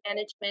wildlife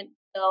management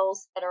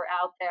bills that are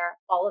out there,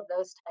 all of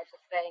those type of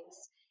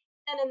things.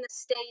 And in the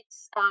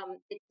states,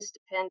 it just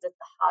depends. It's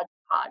a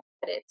hodgepodge,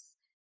 but it's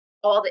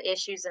all the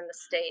issues in the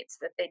states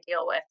that they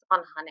deal with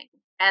on hunting.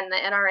 And the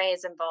NRA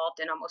is involved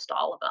in almost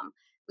all of them.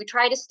 We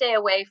try to stay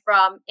away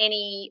from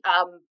any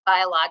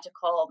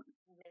biological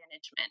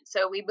management.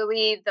 So we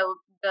believe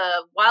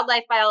the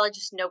wildlife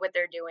biologists know what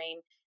they're doing.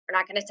 We're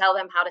not going to tell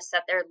them how to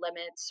set their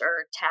limits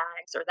or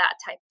tags or that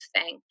type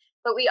of thing.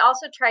 But we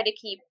also try to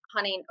keep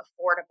hunting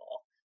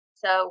affordable.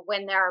 So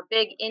when there are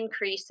big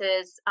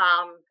increases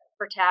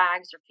for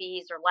tags or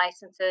fees or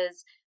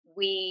licenses,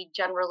 we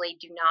generally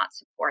do not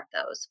support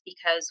those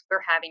because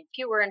we're having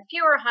fewer and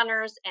fewer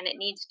hunters, and it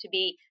needs to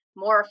be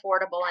more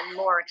affordable and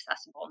more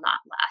accessible, not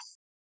less.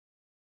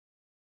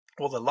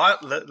 Well,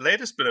 the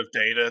latest bit of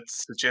data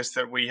suggests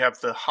that we have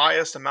the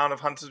highest amount of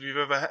hunters we've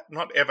ever had,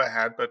 not ever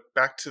had, but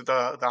back to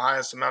the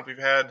highest amount we've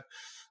had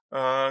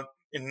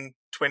in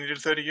 20 to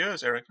 30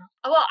 years, Erica.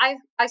 Well,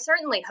 I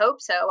certainly hope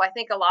so. I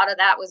think a lot of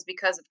that was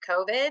because of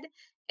COVID,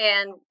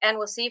 and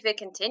we'll see if it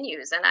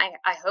continues. And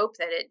I hope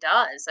that it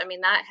does. I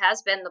mean, that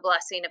has been the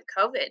blessing of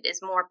COVID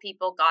is more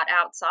people got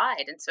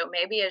outside. And so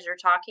maybe as you're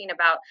talking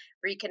about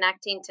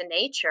reconnecting to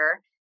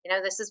nature,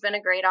 this has been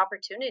a great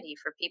opportunity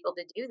for people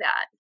to do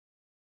that.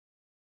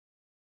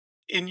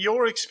 In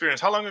your experience,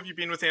 how long have you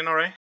been with the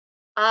NRA?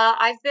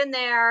 I've been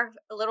there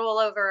a little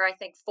over, I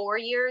think, 4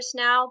 years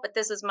now, but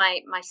this is my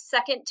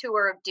second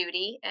tour of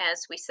duty,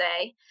 as we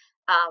say.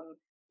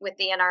 With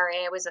the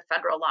NRA, I was a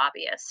federal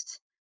lobbyist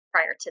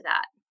prior to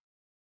that,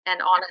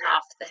 and on and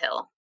off the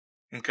Hill.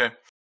 Okay.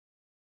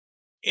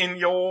 In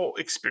your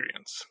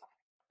experience,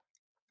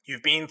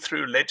 you've been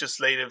through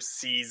legislative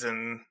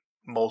season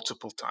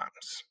multiple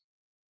times,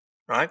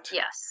 right?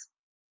 Yes.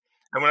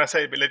 And when I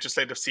say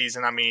legislative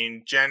season, I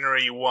mean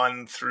January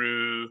 1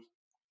 through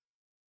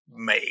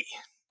May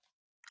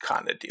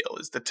kind of deal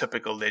is the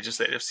typical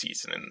legislative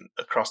season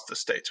across the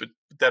states. Would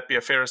that be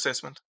a fair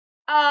assessment?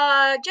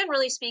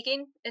 Generally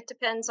speaking, it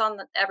depends on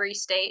every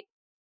state.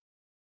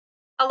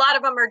 A lot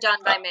of them are done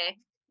by May.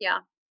 Yeah.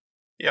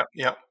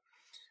 Yeah.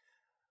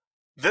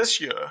 This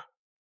year,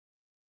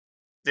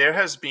 there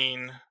has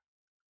been,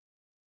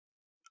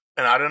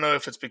 and I don't know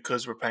if it's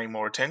because we're paying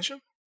more attention.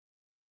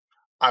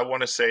 I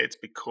want to say it's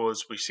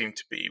because we seem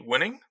to be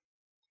winning,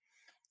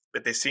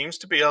 but there seems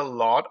to be a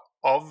lot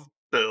of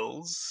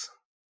bills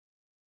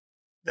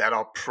that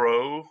are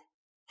pro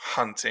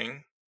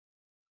hunting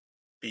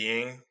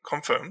being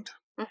confirmed.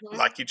 Mm-hmm.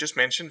 Like you just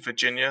mentioned,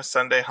 Virginia,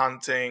 Sunday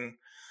hunting.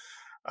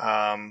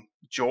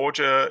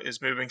 Georgia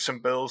is moving some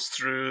bills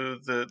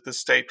through the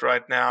state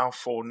right now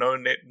for no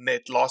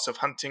net loss of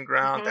hunting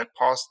ground. Mm-hmm. That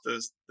passed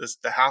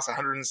the House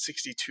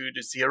 162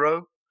 to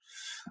 0.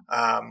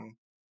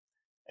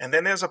 And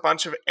then there's a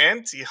bunch of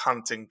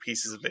anti-hunting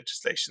pieces of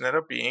legislation that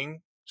are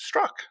being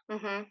struck.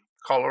 Mm-hmm.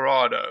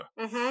 Colorado,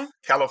 Mm-hmm.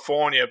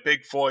 California,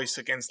 big voice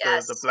against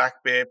Yes. the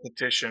Black Bear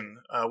petition.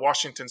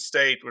 Washington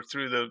State, we're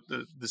through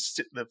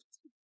the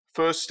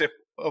first step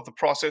of the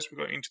process.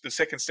 We're going into the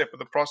second step of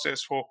the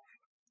process for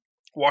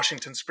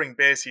Washington spring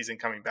bear season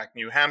coming back.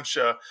 New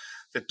Hampshire,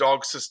 the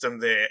dog system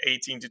there,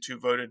 18 to 2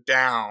 voted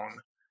down,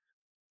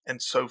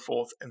 and so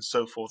forth and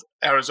so forth.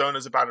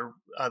 Arizona's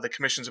the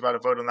commission's about to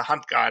vote on the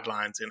hunt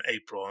guidelines in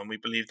April, and we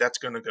believe that's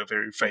going to go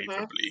very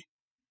favorably.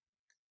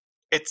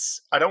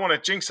 I don't want to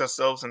jinx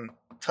ourselves and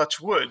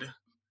touch wood,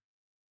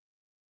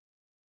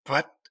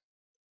 but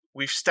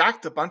we've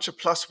stacked a bunch of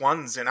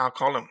 +1s in our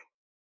column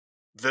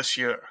this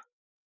year.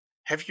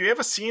 Have you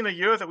ever seen a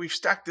year that we've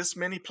stacked this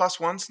many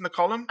 +1s in the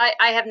column?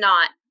 I have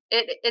not.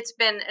 It's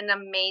been an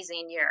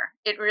amazing year.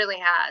 It really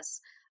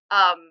has.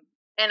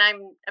 And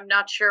I'm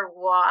not sure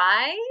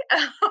why,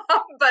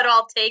 but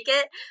I'll take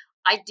it.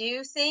 I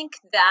do think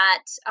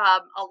that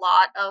a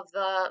lot of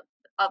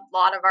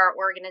our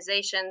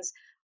organizations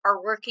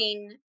are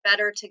working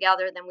better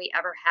together than we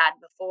ever had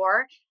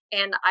before,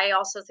 and I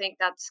also think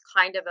that's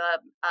kind of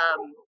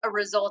a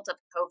result of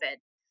COVID.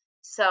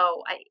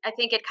 So I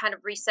think it kind of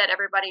reset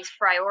everybody's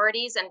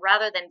priorities, and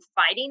rather than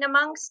fighting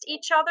amongst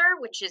each other,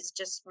 which is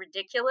just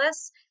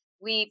ridiculous,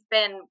 we've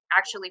been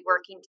actually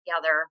working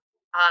together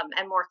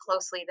and more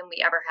closely than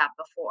we ever have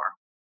before.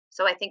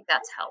 So I think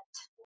that's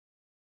helped.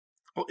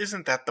 Well,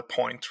 isn't that the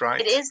point,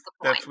 right? It is the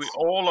point. That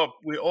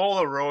we all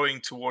are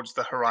rowing towards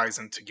the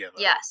horizon together.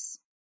 Yes.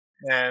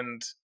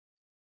 And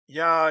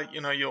yeah,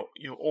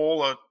 you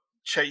all are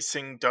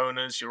chasing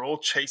donors, you're all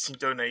chasing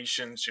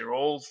donations, you're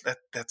all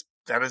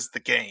that is the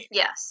game.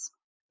 Yes.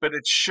 But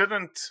it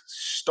shouldn't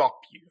stop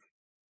you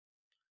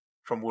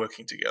from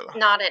working together.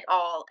 Not at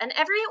all. And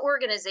every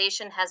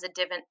organization has a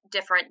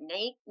different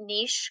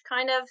niche,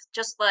 kind of,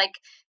 just like,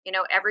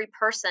 every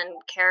person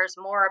cares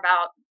more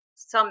about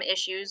some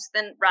issues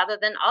than rather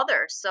than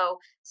others. So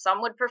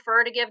some would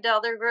prefer to give to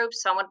other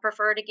groups, some would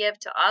prefer to give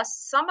to us.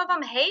 Some of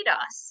them hate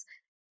us.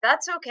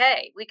 That's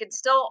okay. We could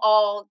still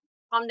all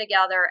come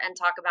together and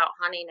talk about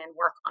hunting and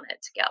work on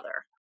it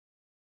together.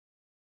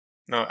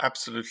 No,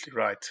 absolutely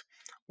right.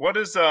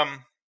 What's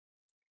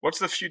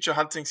the future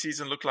hunting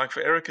season look like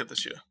for Erica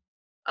this year?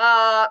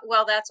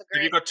 Well, that's a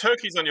Have you great. got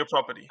turkeys on your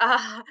property?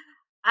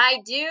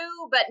 I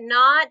do, but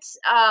not.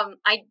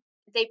 I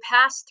They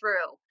pass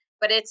through,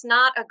 but it's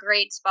not a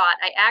great spot.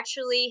 I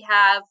actually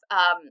have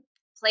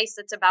place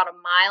that's about a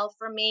mile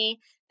from me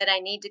that I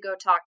need to go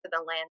talk to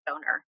the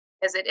landowner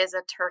because it is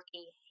a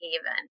turkey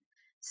haven.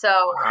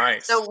 So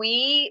Nice. so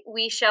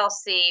we shall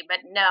see, but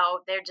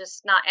no, they're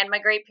just not. And my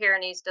Great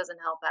Pyrenees doesn't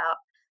help out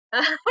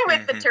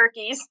with the Mhm.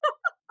 turkeys.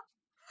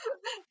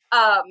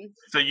 um,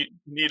 So you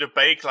need to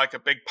bake like a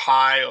big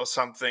pie or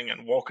something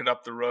and walk it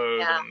up the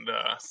road yeah.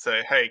 and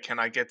say, "Hey, can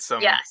I get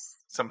Yes.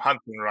 some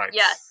hunting rights?"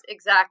 Yes.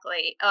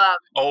 Exactly.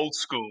 Old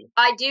school.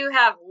 I do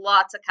have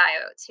lots of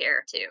coyotes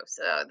here too,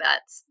 so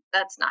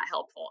that's not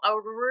helpful. I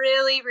would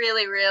really,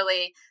 really,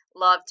 really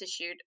love to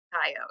shoot a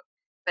coyote,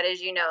 but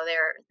as you know,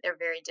 they're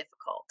very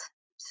difficult.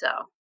 So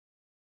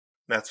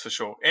That's for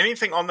sure.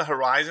 Anything on the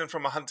horizon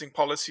from a hunting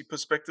policy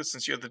perspective,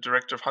 since you're the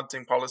director of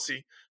hunting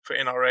policy for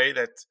NRA,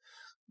 that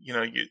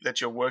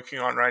that you're working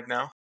on right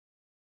now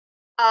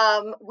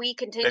we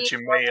continue that to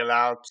you work. may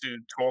allow to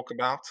talk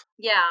about?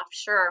 Yeah,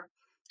 sure.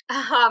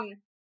 Um,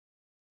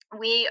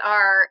 we've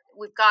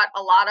got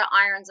a lot of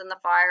irons in the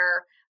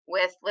fire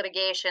with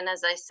litigation.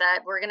 As I said,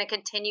 we're going to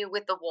continue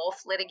with the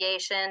wolf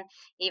litigation,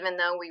 even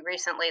though we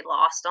recently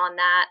lost on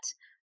that.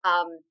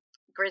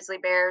 Grizzly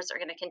bears are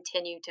going to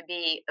continue to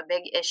be a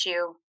big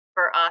issue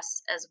for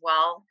us as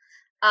well.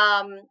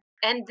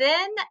 And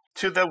then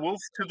To the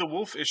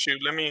wolf issue,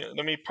 let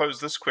me pose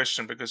this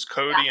question because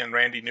Cody and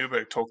Randy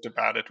Newberg talked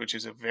about it, which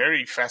is a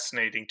very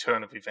fascinating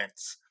turn of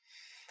events.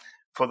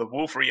 For the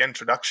wolf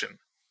reintroduction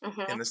in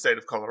hmm the state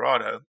of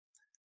Colorado,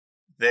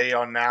 they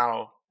are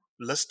now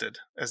listed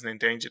as an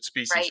endangered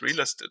species, right,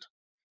 relisted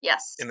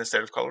yes, in the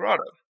state of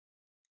Colorado.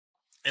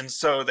 And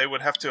so they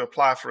would have to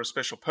apply for a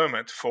special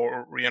permit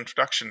for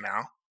reintroduction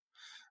now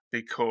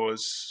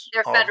because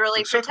they're of the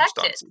federally protected.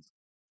 circumstances.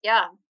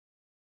 Yeah.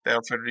 They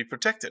are federally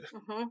protected.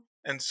 hmm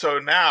And so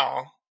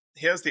now,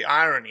 here's the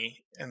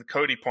irony, and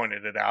Cody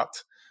pointed it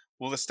out.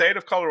 Will the state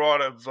of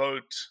Colorado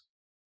vote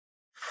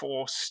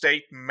for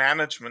state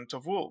management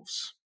of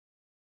wolves?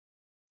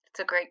 It's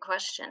a great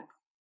question.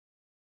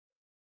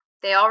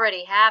 They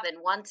already have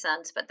in one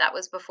sense, but that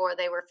was before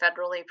they were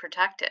federally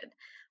protected.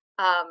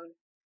 Um,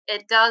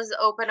 it does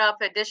open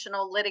up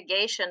additional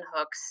litigation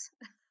hooks,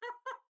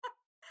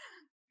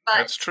 but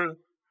That's true.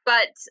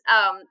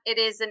 it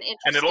is an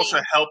And it also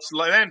interesting. helps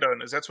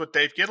landowners. That's what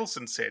Dave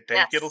Gittleson said. Dave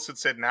Yes, Gittleson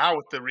said, now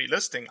with the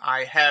relisting,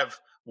 I have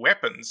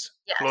weapons,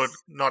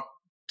 yes, not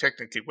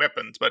technically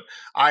weapons, but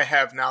I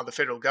have now the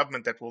federal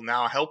government that will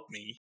now help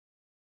me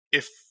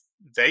if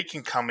they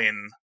can come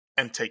in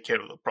and take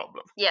care of the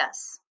problem.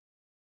 yes,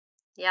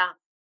 yeah.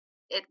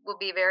 It will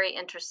be very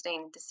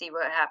interesting to see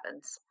what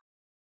happens.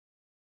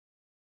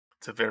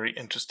 It's a very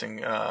interesting.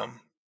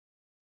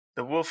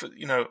 The wolf,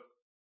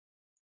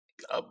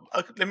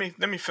 let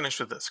me finish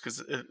with this because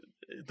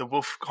the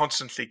wolf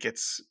constantly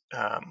gets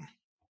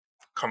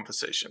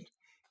conversation.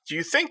 Do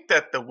you think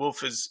that the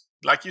wolf is,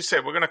 like you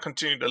said, we're going to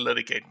continue to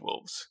litigate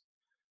wolves?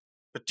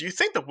 But do you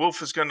think the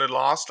wolf is going to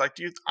last? Like,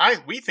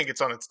 we think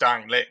it's on its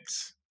dying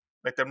legs.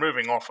 Like they're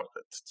moving off of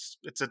it.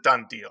 It's a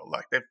done deal.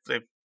 Like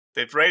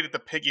they've raided the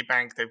piggy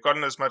bank. They've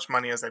gotten as much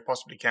money as they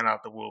possibly can out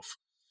of the wolf,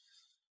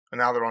 and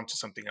now they're on to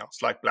something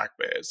else, like black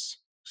bears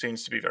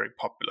seems to be very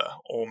popular,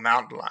 or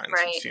mountain lions, which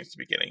Right. seems to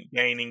be gaining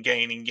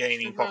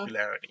hmm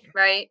popularity.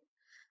 Right.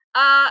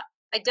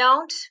 I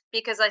don't,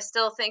 because I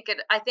still think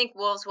it. I think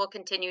wolves will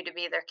continue to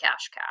be their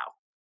cash cow.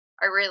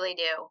 I really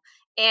do.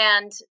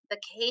 And the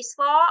case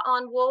law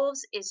on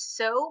wolves is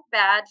so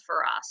bad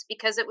for us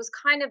because it was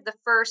kind of the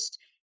first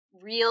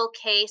real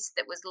case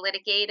that was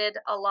litigated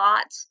a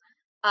lot.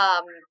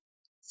 Um,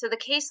 so the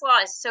case law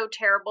is so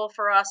terrible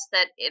for us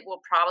that it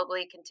will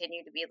probably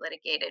continue to be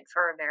litigated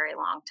for a very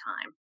long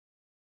time.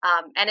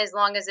 And as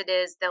long as it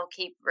is, they'll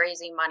keep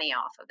raising money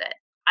off of it.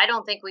 I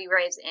don't think we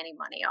raise any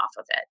money off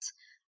of it.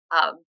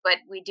 But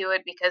we do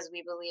it because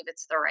we believe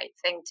it's the right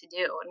thing to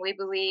do. And we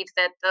believe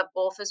that the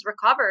wolf is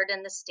recovered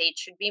and the state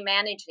should be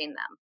managing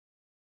them.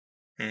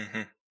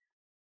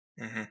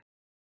 Mm-hmm. Mm-hmm.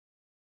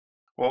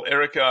 Well,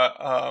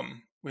 Erica,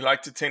 we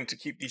like to tend to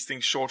keep these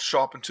things short,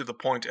 sharp, and to the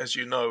point, as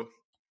you know,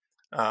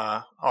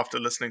 after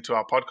listening to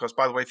our podcast.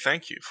 By the way,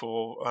 thank you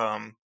for.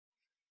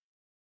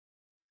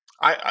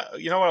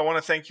 You know what I want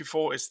to thank you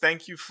for is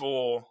thank you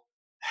for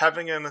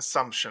having an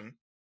assumption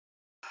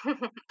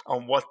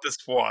on what this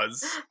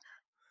was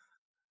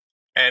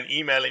and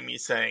emailing me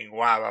saying,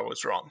 "Wow, I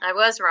was wrong." I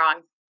was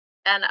wrong.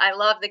 And I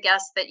love the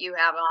guests that you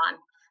have on.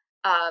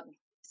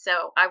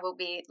 So I will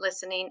be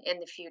listening in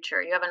the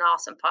future. You have an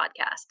awesome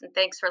podcast. And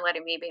thanks for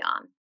letting me be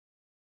on.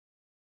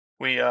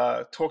 We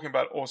are talking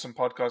about awesome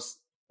podcasts.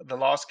 the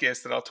last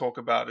guest that I'll talk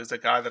about is a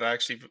guy that I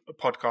actually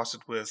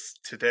podcasted with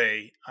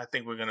today. I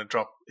think we're going to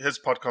drop his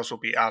podcast will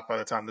be out by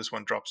the time this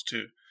one drops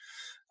too.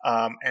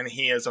 And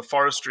he is a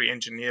forestry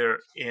engineer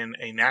in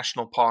a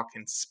national park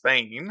in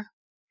Spain.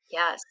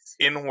 Yes.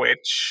 In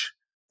which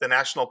the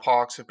national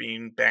parks have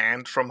been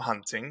banned from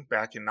hunting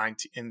back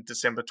in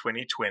December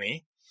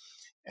 2020.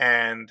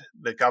 And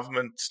the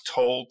government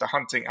told the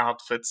hunting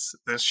outfits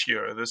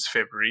this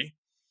February,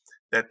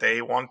 that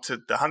they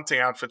wanted the hunting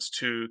outfits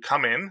to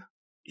come in,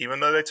 even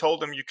though they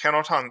told them you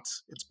cannot hunt,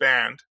 it's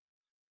banned.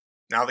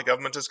 Now the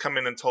government has come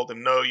in and told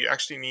them, no,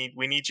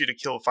 we need you to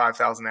kill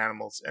 5,000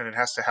 animals, and it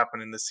has to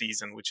happen in the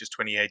season, which is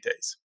 28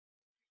 days.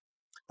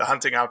 The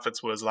hunting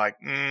outfits was like,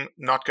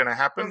 not going to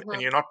happen,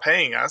 and you're not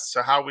paying us,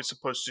 so how are we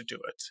supposed to do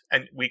it?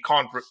 And we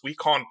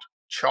can't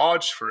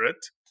charge for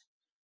it,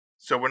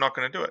 so we're not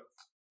going to do it.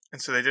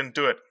 And so they didn't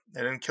do it.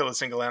 They didn't kill a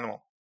single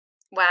animal.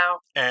 Wow.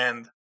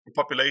 And the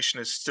population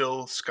is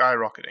still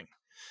skyrocketing,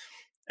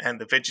 and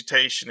the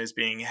vegetation is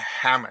being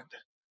hammered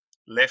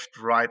left,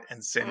 right,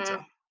 and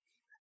center.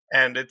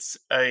 And it's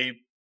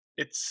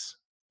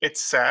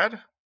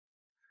sad,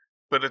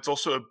 but it's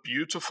also a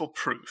beautiful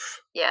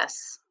proof.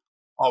 Yes.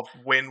 Of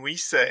when we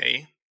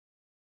say,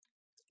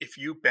 if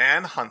you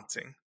ban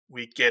hunting,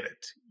 we get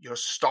it. You're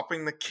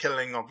stopping the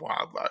killing of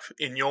wildlife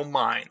in your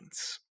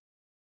minds.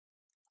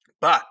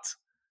 But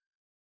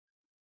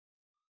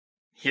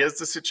here's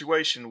the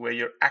situation where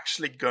you're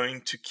actually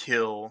going to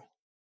kill,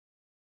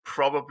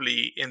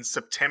 probably in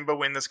September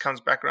when this comes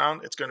back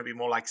around, it's going to be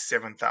more like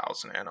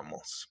 7,000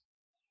 animals.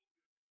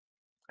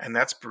 And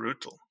that's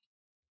brutal.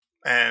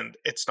 And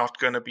it's not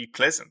going to be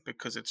pleasant,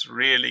 because it's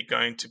really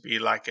going to be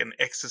like an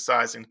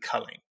exercise in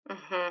culling,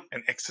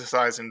 an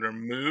exercise in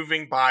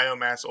removing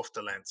biomass off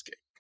the landscape.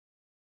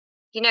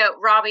 You know,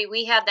 Robbie,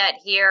 we had that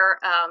here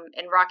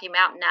in Rocky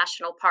Mountain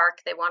National Park.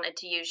 They wanted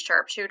to use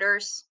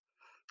sharpshooters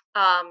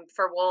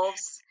for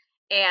wolves.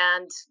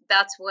 And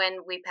that's when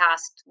we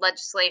passed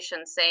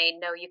legislation saying,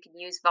 no, you can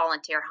use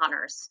volunteer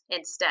hunters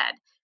instead.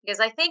 Because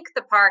I think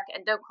the park,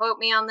 and don't quote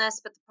me on this,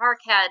 but the park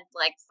had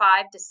like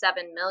 5 to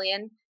 7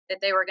 million that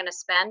they were going to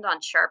spend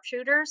on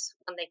sharpshooters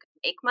when they could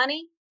make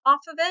money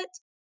off of it.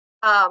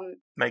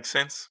 Makes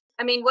sense.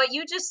 I mean, what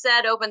you just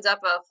said opens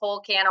up a whole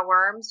can of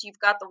worms. You've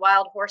got the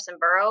wild horse and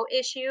burrow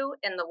issue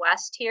in the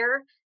West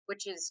here,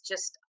 which is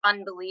just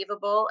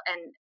unbelievable.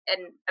 And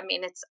I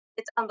mean, it's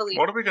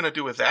unbelievable. What are we going to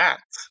do with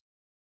that?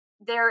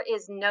 There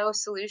is no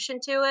solution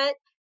to it,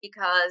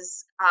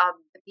 because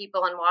the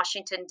people in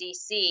Washington,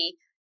 D.C.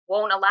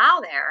 won't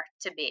allow there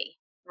to be.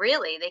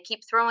 Really, they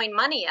keep throwing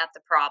money at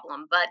the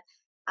problem, but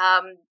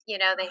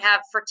they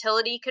have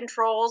fertility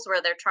controls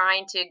where they're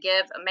trying to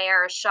give a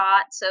mare a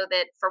shot so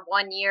that for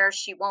 1 year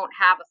she won't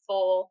have a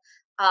foal.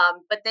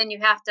 But then you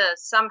have to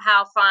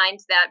somehow find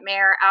that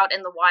mare out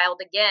in the wild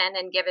again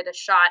and give it a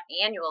shot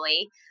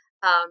annually.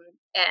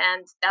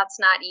 And that's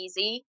not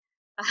easy.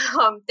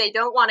 They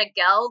don't want to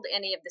geld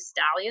any of the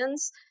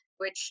stallions,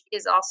 which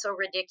is also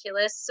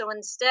ridiculous. So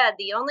instead,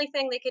 the only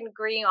thing they can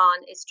agree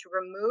on is to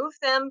remove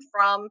them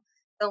from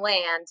the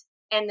land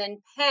and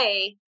then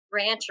pay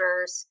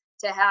ranchers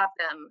to have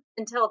them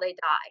until they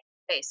die,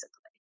 basically.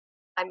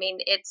 I mean,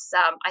 it's,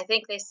 I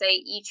think they say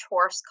each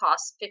horse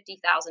costs $50,000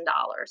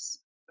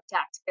 of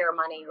taxpayer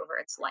money over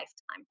its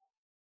lifetime,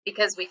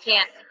 because we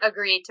can't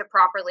agree to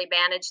properly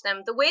manage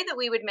them the way that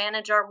we would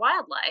manage our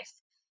wildlife.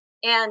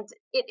 And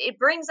it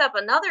brings up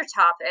another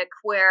topic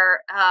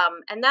where,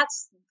 and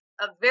that's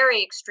a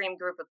very extreme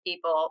group of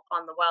people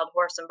on the wild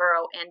horse and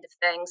burrow end of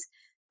things.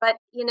 But,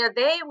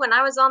 when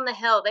I was on the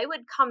Hill, they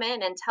would come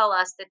in and tell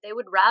us that they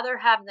would rather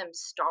have them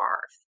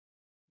starve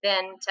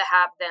than to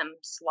have them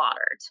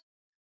slaughtered.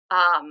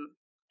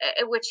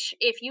 Which,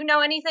 if you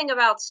know anything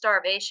about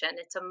starvation,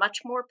 it's a much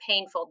more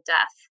painful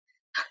death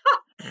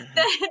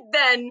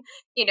than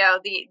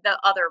the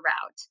other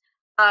route.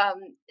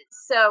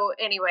 So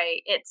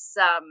anyway, it's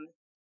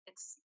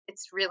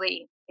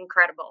really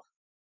incredible.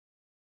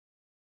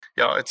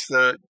 Yeah,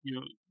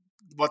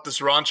 what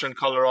this rancher in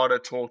Colorado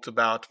talked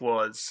about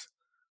was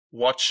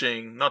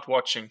not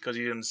watching because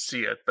he didn't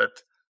see it,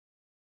 but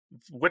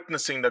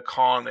witnessing the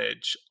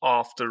carnage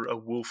after a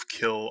wolf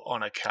kill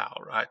on a cow,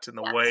 right? In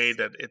the way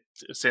that it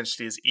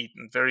essentially is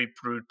eaten. Very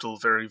brutal,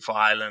 very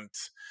violent.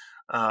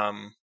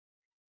 And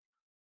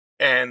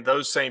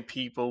those same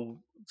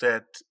people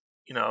that,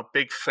 are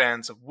big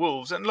fans of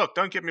wolves. And look,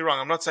 don't get me wrong.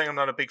 I'm not saying I'm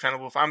not a big fan of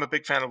wolf. I'm a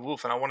big fan of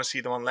wolf, and I want to see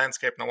them on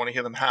landscape, and I want to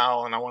hear them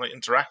howl, and I want to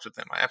interact with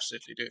them. I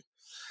absolutely do.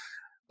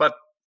 But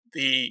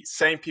the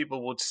same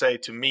people would say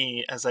to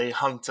me as a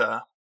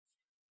hunter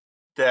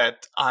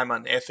that I'm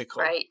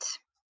unethical. Right.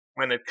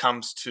 When it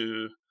comes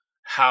to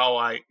how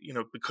I,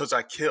 because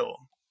I kill.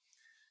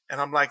 And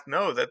I'm like,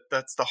 no,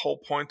 that's the whole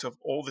point of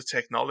all the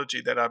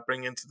technology that I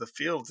bring into the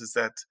field is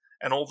that,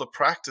 and all the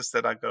practice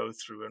that I go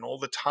through and all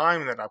the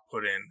time that I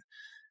put in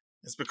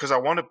is because I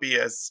want to be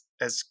as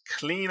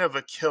clean of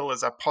a kill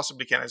as I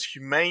possibly can, as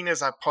humane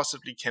as I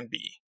possibly can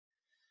be,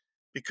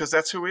 because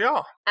that's who we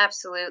are.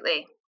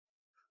 Absolutely.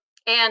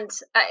 And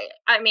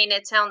I mean,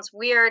 it sounds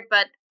weird,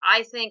 but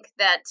I think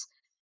that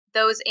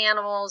those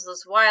animals,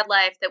 those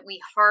wildlife that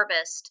we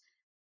harvest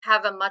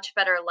have a much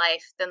better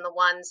life than the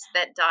ones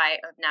that die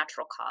of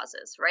natural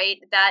causes, right?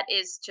 That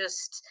is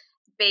just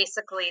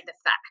basically the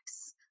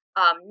facts.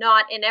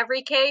 Not in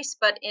every case,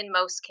 but in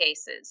most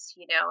cases.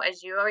 You know,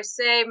 as you always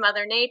say,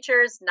 Mother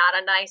Nature's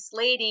not a nice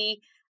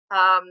lady.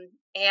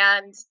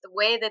 And the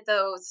way that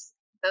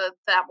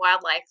that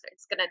wildlife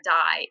is going to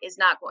die is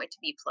not going to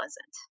be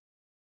pleasant.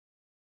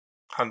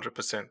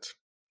 100%.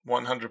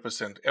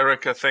 100%.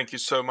 Erica, thank you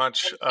so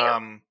much.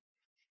 Thank you.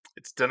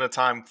 It's dinner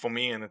time for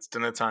me and it's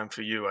dinner time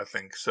for you, I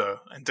think.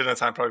 So, and dinner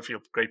time probably for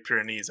your Great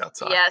Pyrenees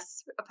outside.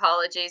 Yes,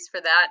 apologies for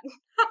that.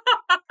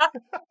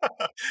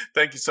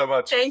 Thank you so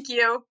much. Thank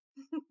you.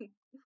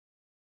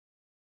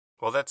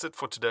 Well, that's it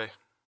for today.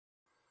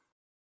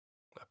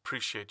 I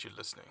appreciate you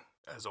listening,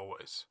 as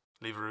always.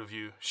 Leave a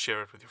review,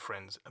 share it with your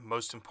friends, and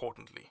most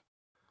importantly,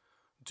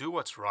 do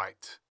what's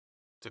right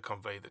to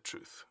convey the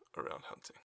truth around hunting.